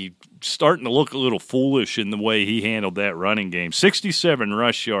McCarthy starting to look a little foolish in the way he handled that running game. 67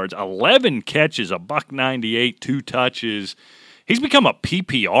 rush yards, 11 catches, $198, 2 touches. He's become a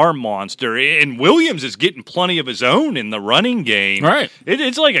PPR monster, and Williams is getting plenty of his own in the running game. Right.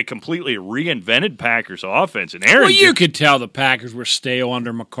 It's like a completely reinvented Packers offense. And Aaron, well, you could tell the Packers were stale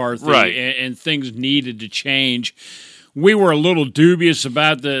under McCarthy, right, and things needed to change. We were a little dubious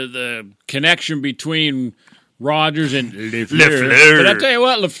about the connection between Rodgers and LaFleur. But I tell you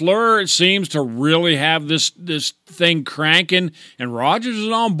what, LaFleur seems to really have this thing cranking, and Rodgers is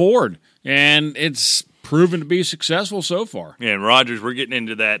on board, and it's proven to be successful so far. Yeah, and Rodgers, we're getting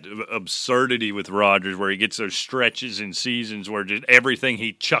into that absurdity with Rodgers where he gets those stretches in seasons where just everything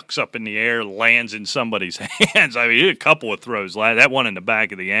he chucks up in the air lands in somebody's hands. I mean, he had a couple of throws. That one in the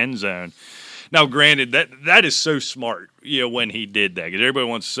back of the end zone. Now, granted, that is so smart, when he did that. Because everybody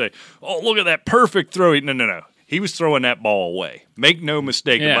wants to say, oh, look at that perfect throw. No. He was throwing that ball away. Make no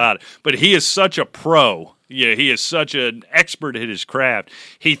mistake about it. But he is such a pro. Yeah, he is such an expert at his craft.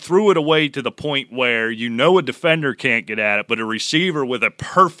 He threw it away to the point where a defender can't get at it, but a receiver with a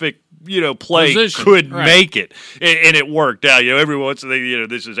perfect play position could make it, and it worked out. Everyone wants to think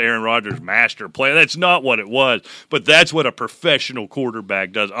this is Aaron Rodgers' master play. That's not what it was, but that's what a professional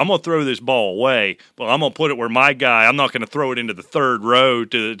quarterback does. I'm gonna throw this ball away, but I'm gonna put it where my guy. I'm not gonna throw it into the third row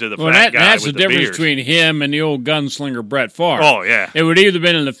to the fat guy. That's with the difference beers. between him and the old gunslinger Brett Favre. Oh yeah, it would either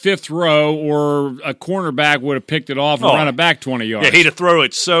been in the 5th row or a cornerback would have picked it off and run it back 20 yards. Yeah, he'd have thrown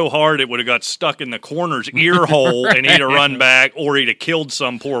it so hard it would have got stuck in the corner's ear hole, and he'd have run back, or he'd have killed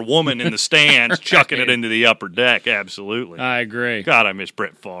some poor woman in the stands, chucking it into the upper deck. Absolutely. I agree. God, I miss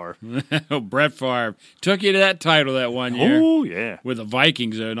Brett Favre. Brett Favre took you to that title that one year. Oh, yeah. With the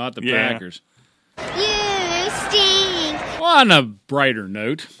Vikings, though, not the Packers. You stink. Well, on a brighter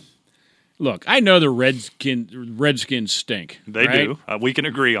note, look, I know the Redskins stink. They right? do. We can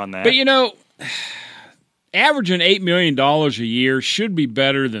agree on that. But, averaging $8 million a year should be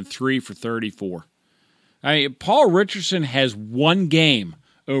better than 3 for 34. I mean, Paul Richardson has one game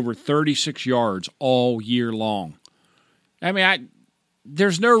over 36 yards all year long. I mean,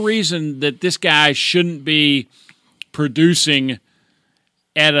 there's no reason that this guy shouldn't be producing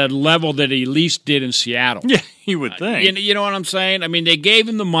at a level that he at least did in Seattle. Yeah, you would think. You know what I'm saying? I mean, they gave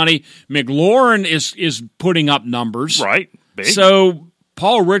him the money. McLaurin is putting up numbers. Right. Big. So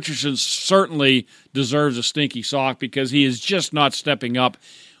Paul Richardson certainly deserves a stinky sock because he is just not stepping up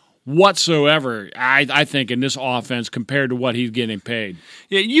whatsoever, I think, in this offense compared to what he's getting paid.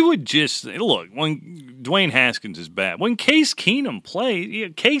 Yeah, you would just look when Dwayne Haskins is bad. When Case Keenum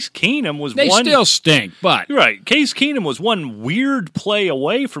played, Case Keenum was they still stink, but right. Case Keenum was one weird play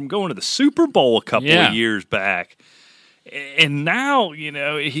away from going to the Super Bowl a couple of years back. And now,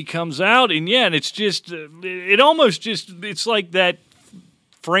 he comes out, and it's just, it's like that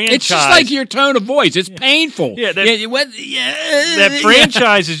franchise. It's just like your tone of voice. It's painful. Yeah, that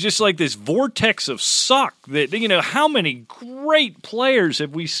franchise is just like this vortex of suck. That how many great players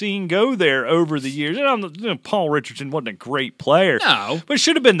have we seen go there over the years? Paul Richardson wasn't a great player, no, but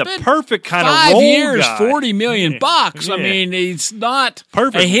should have been the perfect kind of 5 role years, guy. $40 million. I mean, he's not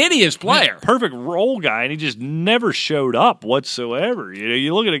a hideous player. Perfect role guy, and he just never showed up whatsoever.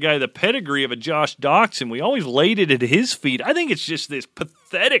 You look at a guy, the pedigree of a Josh Doxson. We always laid it at his feet. I think it's just this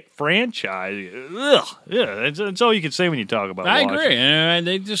pathetic franchise. Ugh. Yeah, that's all you can say when you talk about Washington. I agree.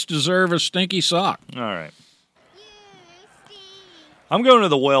 They just deserve a stinky sock. All right. I'm going to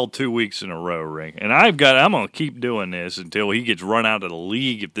the well 2 weeks in a row, Rick, and I'm going to keep doing this until he gets run out of the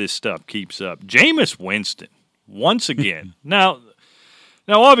league if this stuff keeps up. Jameis Winston, once again. Now,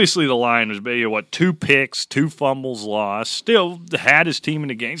 obviously the line was 2 picks, 2 fumbles lost, still had his team in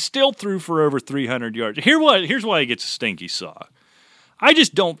the game, still threw for over 300 yards. Here's why he gets a stinky sock. I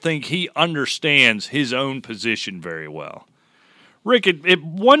just don't think he understands his own position very well. Rick, at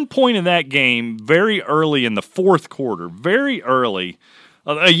one point in that game, very early in the fourth quarter, very early,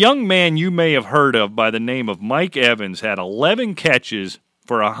 a young man you may have heard of by the name of Mike Evans had 11 catches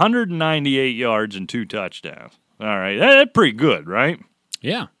for 198 yards and 2 touchdowns. All right, that's pretty good, right?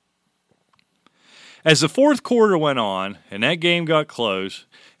 Yeah. As the fourth quarter went on and that game got close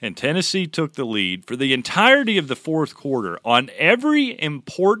and Tennessee took the lead for the entirety of the fourth quarter on every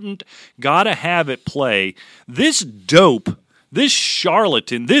important gotta-have-it play, this dope, this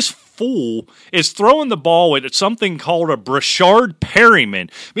charlatan, this fool is throwing the ball at something called a Brashard Perryman.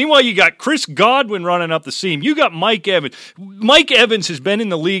 Meanwhile, you got Chris Godwin running up the seam. You got Mike Evans. Mike Evans has been in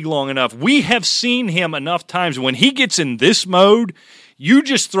the league long enough. We have seen him enough times. When he gets in this mode, you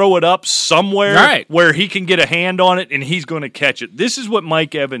just throw it up somewhere where he can get a hand on it and he's going to catch it. This is what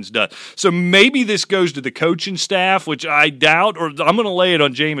Mike Evans does. So maybe this goes to the coaching staff, which I doubt, or I'm going to lay it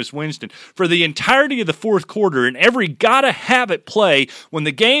on Jameis Winston. For the entirety of the fourth quarter and every gotta-have-it play, when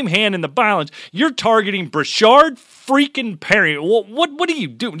the game hand in the balance, you're targeting Brashard freaking Perry. What are you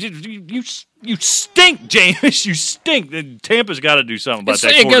doing? You stink, Jameis. You stink. Tampa's got to do something about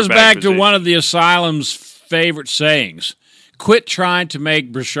that. It goes back to one of the Asylum's favorite sayings. Quit trying to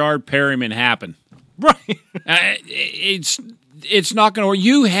make Brashard Perryman happen. Right. It's not going to work.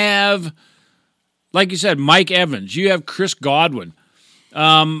 You have, like you said, Mike Evans. You have Chris Godwin.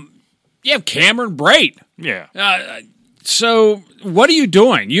 You have Cameron Brate. Yeah. So what are you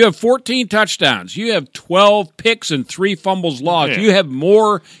doing? You have 14 touchdowns. You have 12 picks and 3 fumbles lost. Yeah. You have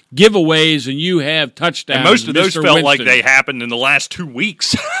more giveaways than you have touchdowns. And most of those felt like they happened in the last 2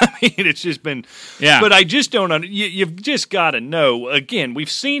 weeks. I mean, it's just been – But I just don't – you've just got to know. Again, we've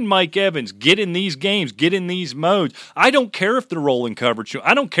seen Mike Evans get in these games, get in these modes. I don't care if they're rolling coverage.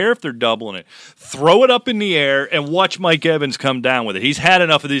 I don't care if they're doubling it. Throw it up in the air and watch Mike Evans come down with it. He's had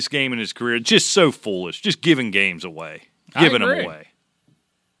enough of this game in his career. It's just so foolish, just giving games away. Giving them away.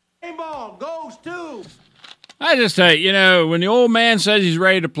 Game ball goes to. I just say, when the old man says he's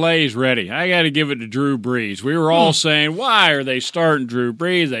ready to play, he's ready. I got to give it to Drew Brees. We were all saying, why are they starting Drew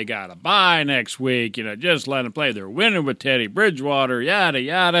Brees? They got a bye next week. Just let him play. They're winning with Teddy Bridgewater, yada,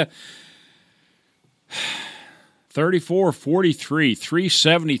 yada. 34, 43,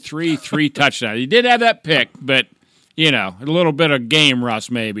 373, 3 touchdowns. He did have that pick, but, a little bit of game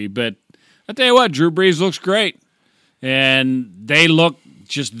rust maybe. But I tell you what, Drew Brees looks great. And they look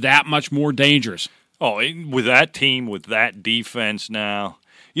just that much more dangerous. Oh, with that team, with that defense now.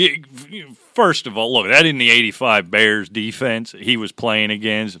 First of all, look, that isn't the 85 Bears defense he was playing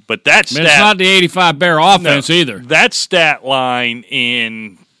against. But that stat, it's not the 85 Bear offense either. That stat line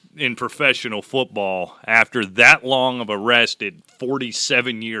in professional football after that long of a rest at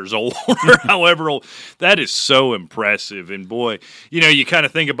 47 years old or however old, that is so impressive. And boy, you kind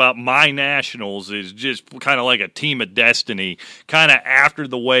of think about my Nationals is just kind of like a team of destiny, kind of after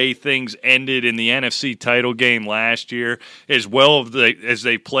the way things ended in the NFC title game last year, as well as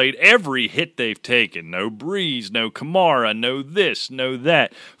they played every hit they've taken. No Breeze, no Kamara, no this, no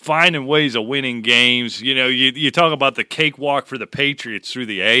that, finding ways of winning games. You talk about the cakewalk for the Patriots through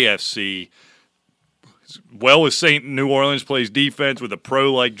the AFC. well as New Orleans plays defense with a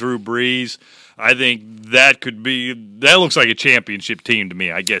pro like Drew Brees, I think that looks like a championship team to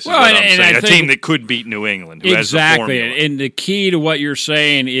me, I guess is what I'm saying. A team that could beat New England. Who has the formula. And the key to what you're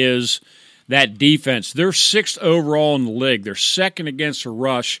saying is that defense. They're 6th overall in the league. They're 2nd against the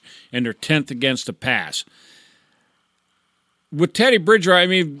rush, and they're 10th against the pass. With Teddy Bridgewater, I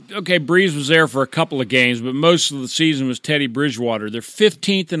mean, okay, Breeze was there for a couple of games, but most of the season was Teddy Bridgewater. They're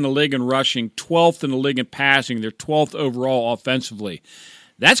 15th in the league in rushing, 12th in the league in passing. They're 12th overall offensively.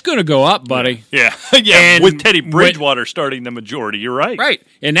 That's going to go up, buddy. Yeah. And with Teddy Bridgewater starting the majority, you're right. Right,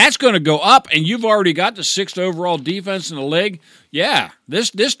 and that's going to go up, and you've already got the 6th overall defense in the league. Yeah,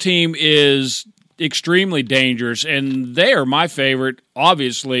 this team is extremely dangerous, and they are my favorite,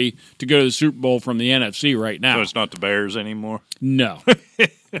 obviously, to go to the Super Bowl from the NFC right now. So it's not the Bears anymore? No.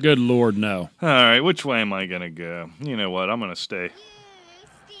 Good Lord, no. All right, which way am I going to go? You know what? I'm going to stay.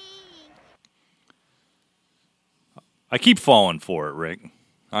 I keep falling for it, Rick.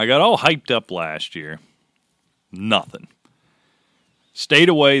 I got all hyped up last year. Nothing. Stayed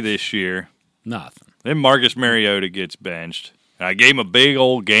away this year. Nothing. Then Marcus Mariota gets benched. I gave him a big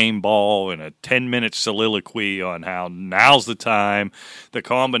old game ball and a 10-minute soliloquy on how now's the time. The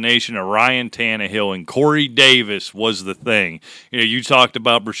combination of Ryan Tannehill and Corey Davis was the thing. You know, you talked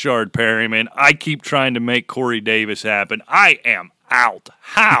about Brashard Perryman. I keep trying to make Corey Davis happen. I am out.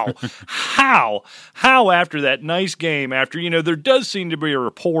 How after that nice game, after, you know, there does seem to be a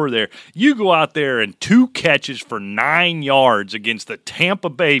rapport there, you go out there and 2 catches for 9 yards against the Tampa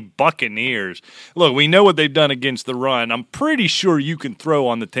Bay Buccaneers. Look, we know what they've done against the run. I'm pretty sure you can throw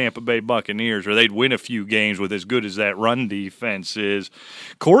on the Tampa Bay Buccaneers or they'd win a few games with as good as that run defense is.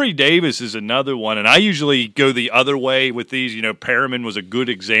 Corey Davis is another one, and I usually go the other way with these. You know, Perriman was a good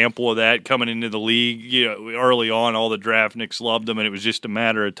example of that coming into the league. You know, early on, all the draftniks loved him, and it was just a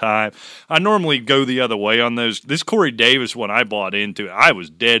matter of time. I normally go the other way on those. This Corey Davis one I bought into, I was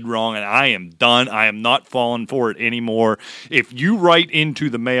dead wrong, and I am done. I am not falling for it anymore. If you write into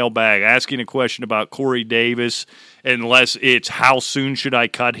the mailbag asking a question about Corey Davis, unless it's how soon should I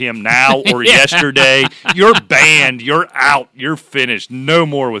cut him, now or yesterday, you're banned. You're out. You're finished. No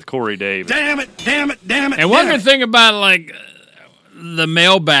more with Corey Davis. Damn it. And one good thing about, like, the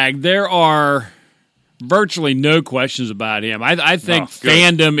mailbag, there are virtually no questions about him. I think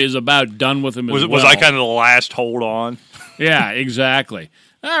fandom is about done with him as well. Was I kind of the last hold on? Yeah, exactly.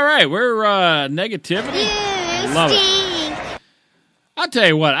 All right, we're negativity. I love it. I'll tell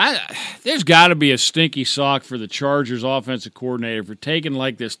you what, there's got to be a stinky sock for the Chargers offensive coordinator for taking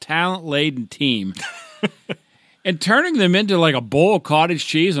like this talent-laden team and turning them into like a bowl of cottage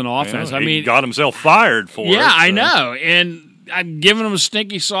cheese on offense. Yeah, he got himself fired for it. Yeah, I know, and I'm giving him a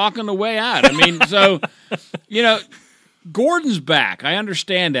stinky sock on the way out. I mean, so, you know, Gordon's back. I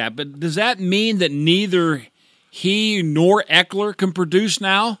understand that. But does that mean that neither he nor Eckler can produce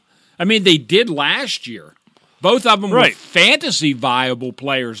now? I mean, they did last year. Both of them were fantasy viable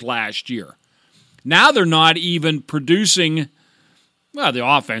players last year. Now they're not even producing. Well, the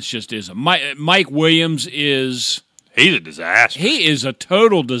offense just isn't. Mike Williams is. He's a disaster. He is a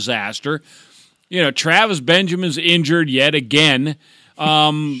total disaster. You know, Travis Benjamin's injured yet again.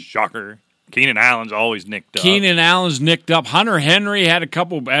 Shocker. Keenan Allen's always nicked up. Keenan Allen's nicked up. Hunter Henry had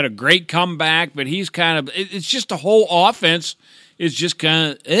a great comeback, but he's kind of, it's just the whole offense is just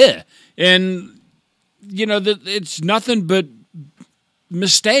kind of, And, you know, it's nothing but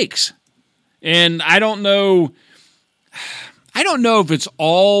mistakes. And I don't know if it's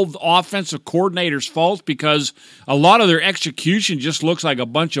all the offensive coordinator's fault because a lot of their execution just looks like a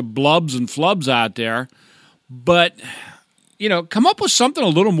bunch of blubs and flubs out there. But, you know, come up with something a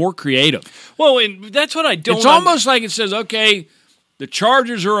little more creative. Well, and that's what I don't. It's almost like it says, okay, the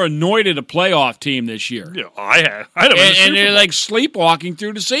Chargers are anointed a playoff team this year. Yeah, I had them and they're like sleepwalking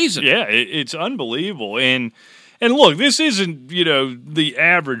through the season. Yeah, it's unbelievable. And look, this isn't, you know, the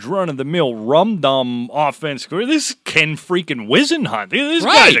average run-of-the-mill rum-dum offense. This is Ken freaking Wisenhunt. This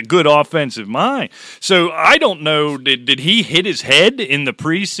guy's a good offensive mind. So I don't know, did he hit his head in the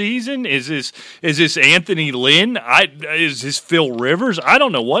preseason? Is this Anthony Lynn? Is this Phil Rivers? I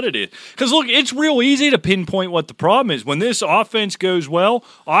don't know what it is. Because, look, it's real easy to pinpoint what the problem is. When this offense goes well,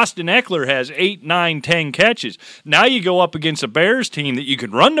 Austin Eckler has 8, 9, 10 catches. Now you go up against a Bears team that you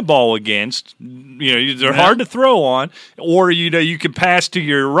can run the ball against. You know, they're hard to throw on, or you can pass to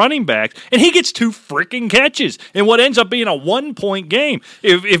your running back, and he gets 2 freaking catches in what ends up being a 1-point game.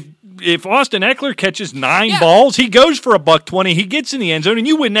 If if Austin Eckler catches 9 balls, he goes for $120. He gets in the end zone, and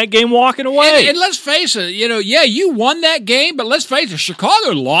you win that game walking away. And let's face it, you won that game, but let's face it,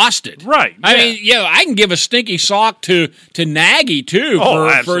 Chicago lost it. Right. I mean, I can give a stinky sock to Nagy, too,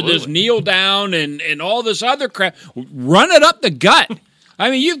 for this kneel down and all this other crap. Run it up the gut. I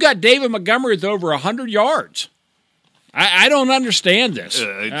mean, you've got David Montgomery with over 100 yards. I don't understand this.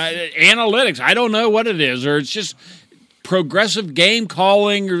 Analytics, I don't know what it is, or it's just progressive game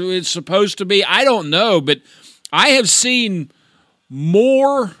calling, or it's supposed to be. I don't know, but I have seen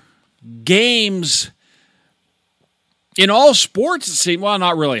more games in all sports, it seems. Well,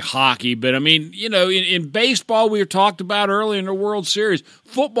 not really hockey, but I mean, in baseball, we talked about earlier in the World Series,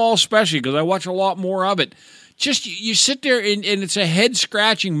 football especially, because I watch a lot more of it. Just you sit there and it's a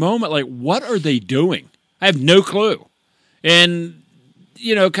head-scratching moment. Like, what are they doing? I have no clue. And,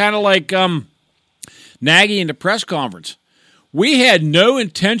 kind of like Nagy in the press conference. We had no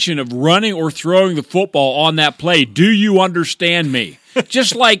intention of running or throwing the football on that play. Do you understand me?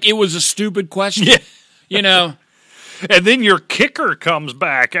 Just like it was a stupid question. Yeah. And then your kicker comes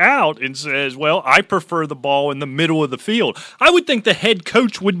back out and says, well, I prefer the ball in the middle of the field. I would think the head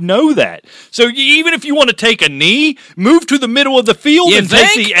coach would know that. So even if you want to take a knee, move to the middle of the field take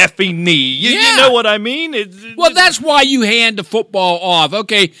the effing knee. You know what I mean? Well, that's why you hand the football off.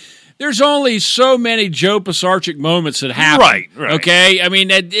 Okay, there's only so many Joe Pisarcik moments that happen. Right. Okay? I mean,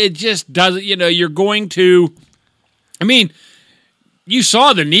 it just doesn't, you're going to, you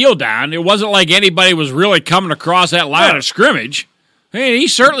saw the kneel down. It wasn't like anybody was really coming across that line of scrimmage. I mean, he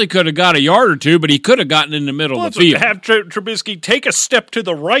certainly could have got a yard or two, but he could have gotten in the middle of the field. Have Trubisky take a step to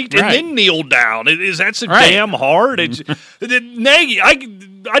the right and then kneel down. Is that so damn hard? Nagy,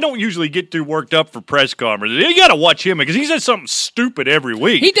 I don't usually get too worked up for press conferences. You got to watch him because he says something stupid every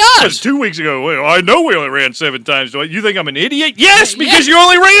week. He does. Because 2 weeks ago, well, I know we only ran 7 times. You think I'm an idiot? Yes, because you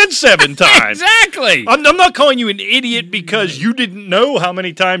only ran 7 times. Exactly. I'm not calling you an idiot because you didn't know how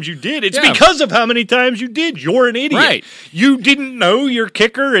many times you did. It's because of how many times you did. You're an idiot. Right. You didn't know your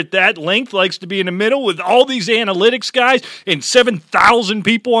kicker at that length likes to be in the middle with all these analytics guys and 7,000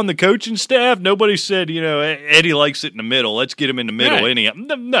 people on the coaching staff. Nobody said, Eddie likes it in the middle. Let's get him in the middle. Right.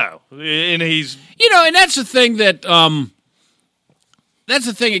 No. And he's... and that's the thing that... that's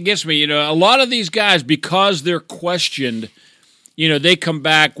the thing that gets me. A lot of these guys, because they're questioned, they come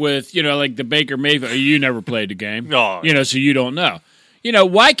back with, like the Baker Mayfield, you never played the game. Oh. So you don't know.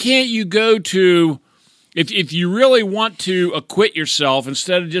 Why can't you go to... If you really want to acquit yourself,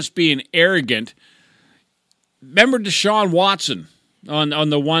 instead of just being arrogant, remember Deshaun Watson on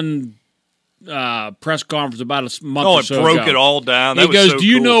the one press conference about a month or so ago. Oh, it broke it all down. He goes, do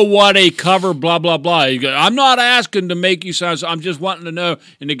you know what a cover, blah, blah, blah. He goes, I'm not asking to make you sound, I'm just wanting to know.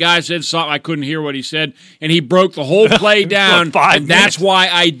 And the guy said something, I couldn't hear what he said, and he broke the whole play down, and that's why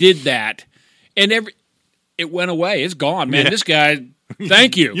I did that. And it went away. It's gone, man. This guy,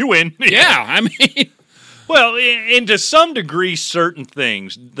 thank you. You win. Yeah, Well, and to some degree, certain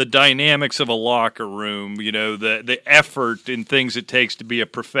things, the dynamics of a locker room, the effort and things it takes to be a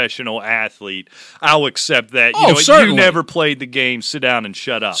professional athlete, I'll accept that. You never played the game, sit down and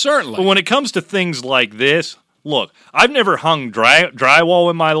shut up. Certainly. But when it comes to things like this, look, I've never hung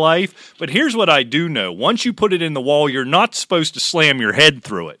drywall in my life, but here's what I do know. Once you put it in the wall, you're not supposed to slam your head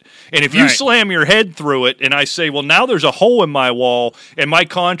through it. And if you slam your head through it, and I say, well, now there's a hole in my wall, and my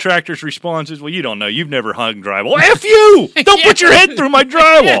contractor's response is, well, you don't know. You've never hung drywall. F you! Don't put your head through my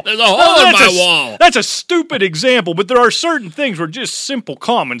drywall. There's a hole in my wall. That's a stupid example, but there are certain things where just simple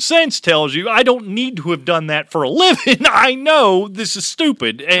common sense tells you, I don't need to have done that for a living. I know this is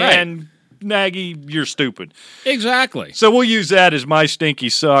stupid, and... Nagy, you're stupid. Exactly. So we'll use that as my stinky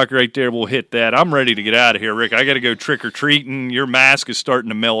sock right there. We'll hit that. I'm ready to get out of here, Rick. I got to go trick-or-treating. Your mask is starting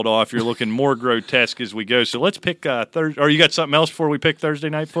to melt off. You're looking more grotesque as we go. So let's pick Thursday. Or you got something else before we pick Thursday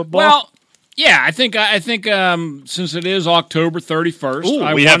Night Football? Well, yeah, I think since it is October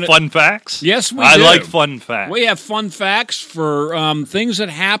 31st. We have fun facts? Yes, we do. I like fun facts. We have fun facts for things that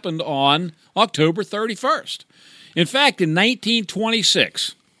happened on October 31st. In fact, in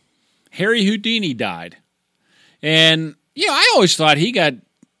 1926... Harry Houdini died. And, I always thought he died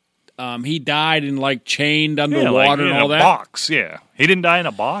and, chained underwater and all that. In a box, yeah. He didn't die in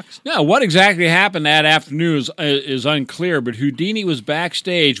a box? No, what exactly happened that afternoon is unclear, but Houdini was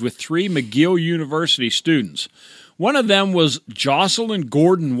backstage with 3 McGill University students. One of them was Jocelyn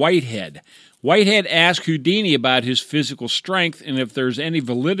Gordon Whitehead. Whitehead asked Houdini about his physical strength and if there's any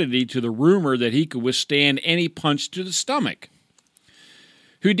validity to the rumor that he could withstand any punch to the stomach.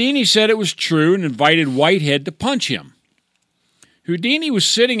 Houdini said it was true and invited Whitehead to punch him. Houdini was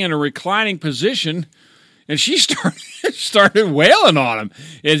sitting in a reclining position, And she started wailing on him.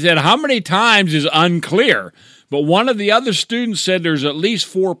 It said how many times is unclear, but one of the other students said there's at least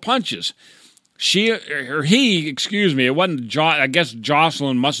 4 punches. He, it wasn't, I guess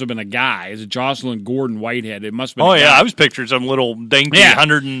Jocelyn must have been a guy. Is it Jocelyn Gordon Whitehead? It must have been a guy. I was picturing some little dainty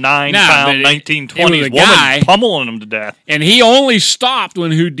 109-pound 1920s woman guy, pummeling him to death. And he only stopped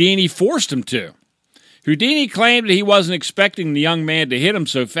when Houdini forced him to. Houdini claimed that he wasn't expecting the young man to hit him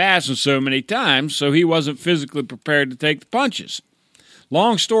so fast and so many times, so he wasn't physically prepared to take the punches.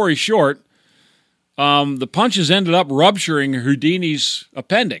 Long story short, the punches ended up rupturing Houdini's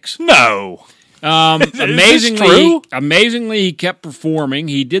appendix. No. Amazingly, he kept performing.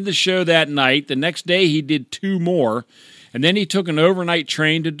 He did the show that night. The next day, he did 2 more, and then he took an overnight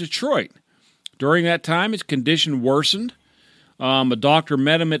train to Detroit. During that time, his condition worsened. A doctor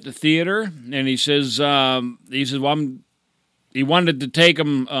met him at the theater, and he says, he wanted to take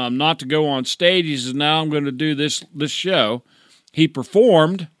him not to go on stage. He says, now I'm going to do this show. He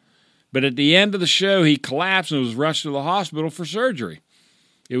performed, but at the end of the show, he collapsed and was rushed to the hospital for surgery.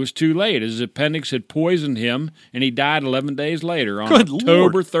 It was too late. His appendix had poisoned him, and he died 11 days later on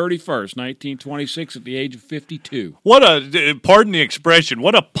October 31st, 1926, at the age of 52. Pardon the expression,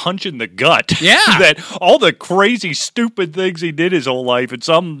 what a punch in the gut. Yeah. That all the crazy, stupid things he did his whole life, and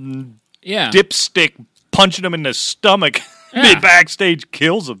some dipstick punching him in the stomach backstage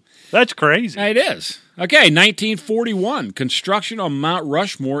kills him. That's crazy. It is. Okay, 1941, construction on Mount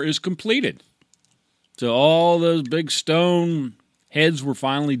Rushmore is completed. So all those big stone heads were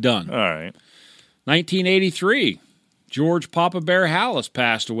finally done. All right. 1983, George Papa Bear Hallis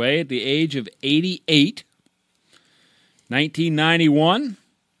passed away at the age of 88. 1991,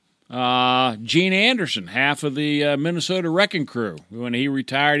 Gene Anderson, half of the Minnesota Wrecking Crew. When he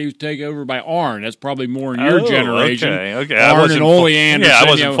retired, he was taken over by Arn. That's probably more in your generation. Okay. Arn and Ole Anderson. Yeah, I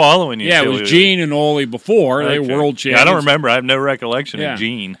wasn't following you. Yeah, it was Gene and Ole before. They were world champions. Yeah, I don't remember. I have no recollection of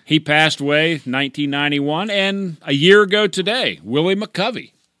Gene. He passed away 1991, and a year ago today, Willie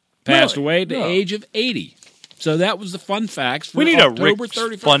McCovey passed away at the age of 80. So that was the fun facts for October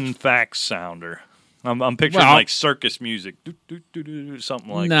 31st. Fun facts sounder. I'm picturing like circus music,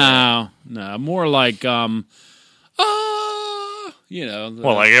 something like that. No, more like like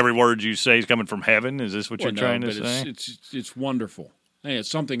every word you say is coming from heaven. Is this what you're trying to say? It's wonderful. Hey,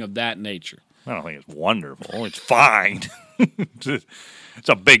 it's something of that nature. I don't think it's wonderful. It's fine. It's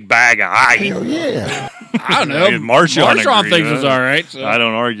a big bag of ice. Hell yeah. I don't know. Marshawn thinks it's all right. So. I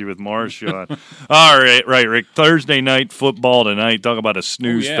don't argue with Marshawn. All right, Rick. Thursday night football tonight. Talk about a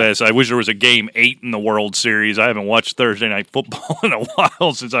snooze fest. I wish there was a game 8 in the World Series. I haven't watched Thursday night football in a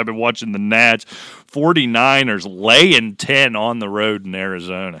while since I've been watching the Nats. 49ers laying 10 on the road in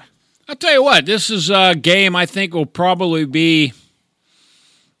Arizona. I'll tell you what. This is a game I think will probably be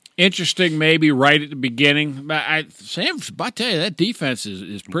interesting, maybe right at the beginning. But I tell you, that defense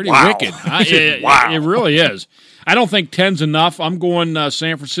is pretty wicked. It really is. I don't think 10's enough. I'm going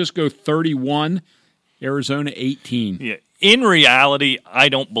San Francisco 31, Arizona 18. Yeah. In reality, I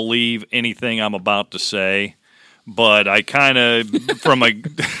don't believe anything I'm about to say, but I kind of, from a...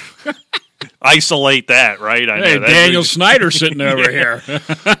 isolate that, right? I know Daniel Snyder sitting over here.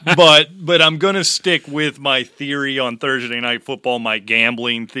 but I'm going to stick with my theory on Thursday Night Football, my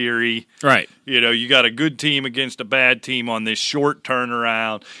gambling theory. Right. You got a good team against a bad team on this short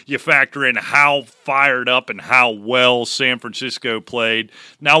turnaround. You factor in how fired up and how well San Francisco played.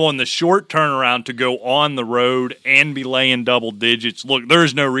 Now on the short turnaround to go on the road and be laying double digits. Look,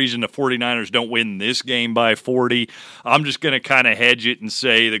 there's no reason the 49ers don't win this game by 40. I'm just going to kind of hedge it and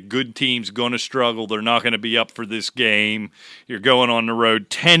say the good team's going to struggle. They're not going to be up for this game. You're going on the road.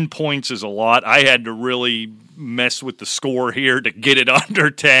 10 points is a lot. I had to really mess with the score here to get it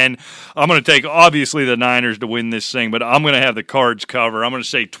under 10. I'm going to take, obviously, the Niners to win this thing, but I'm going to have the Cards cover. I'm going to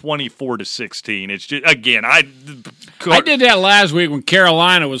say 24-16. It's just, again, I did that last week when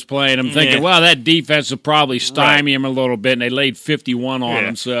Carolina was playing. I'm thinking, well, that defense will probably stymie him a little bit, and they laid 51 on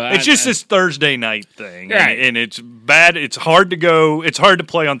him. So it's just this Thursday night thing, and it's bad. It's hard to go. It's hard to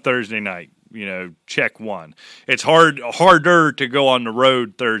play on Thursday night. Check 1. It's harder to go on the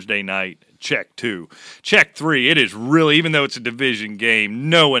road Thursday night. Check 2. Check 3, it is really, even though it's a division game,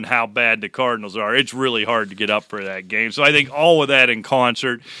 knowing how bad the Cardinals are, it's really hard to get up for that game. So I think all of that in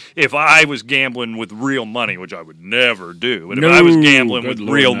concert, if I was gambling with real money, which I would never do, but if I was gambling with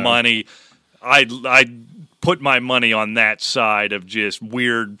real money, I'd put my money on that side of just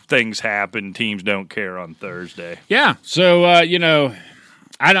weird things happen, teams don't care on Thursday. Yeah, so,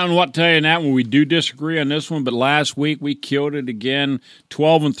 I don't know what to tell you on that one. We do disagree on this one, but last week we killed it again,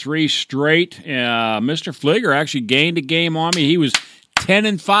 12-3 straight. Mr. Fleeger actually gained a game on me. He was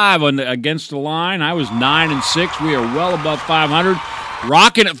 10-5 against the line. I was 9-6. We are well above 500.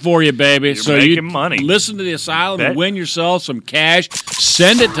 Rocking it for you, baby. You're so making you money. Listen to the Asylum and win yourself some cash.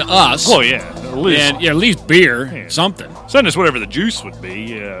 Send it to us. Oh, yeah. At least beer, something. Send us whatever the juice would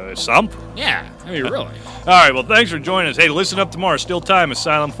be, something. Yeah, I mean, really. All right, well, thanks for joining us. Hey, listen up tomorrow. Still time,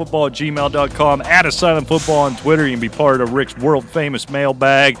 asylumfootball@gmail.com. At asylumfootball on Twitter. You can be part of Rick's world-famous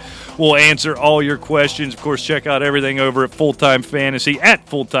mailbag. We'll answer all your questions. Of course, check out everything over at Full-Time Fantasy, at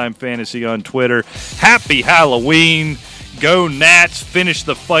Full-Time Fantasy on Twitter. Happy Halloween. Go Nats. Finish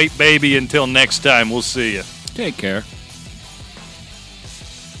the fight, baby. Until next time, we'll see you. Take care.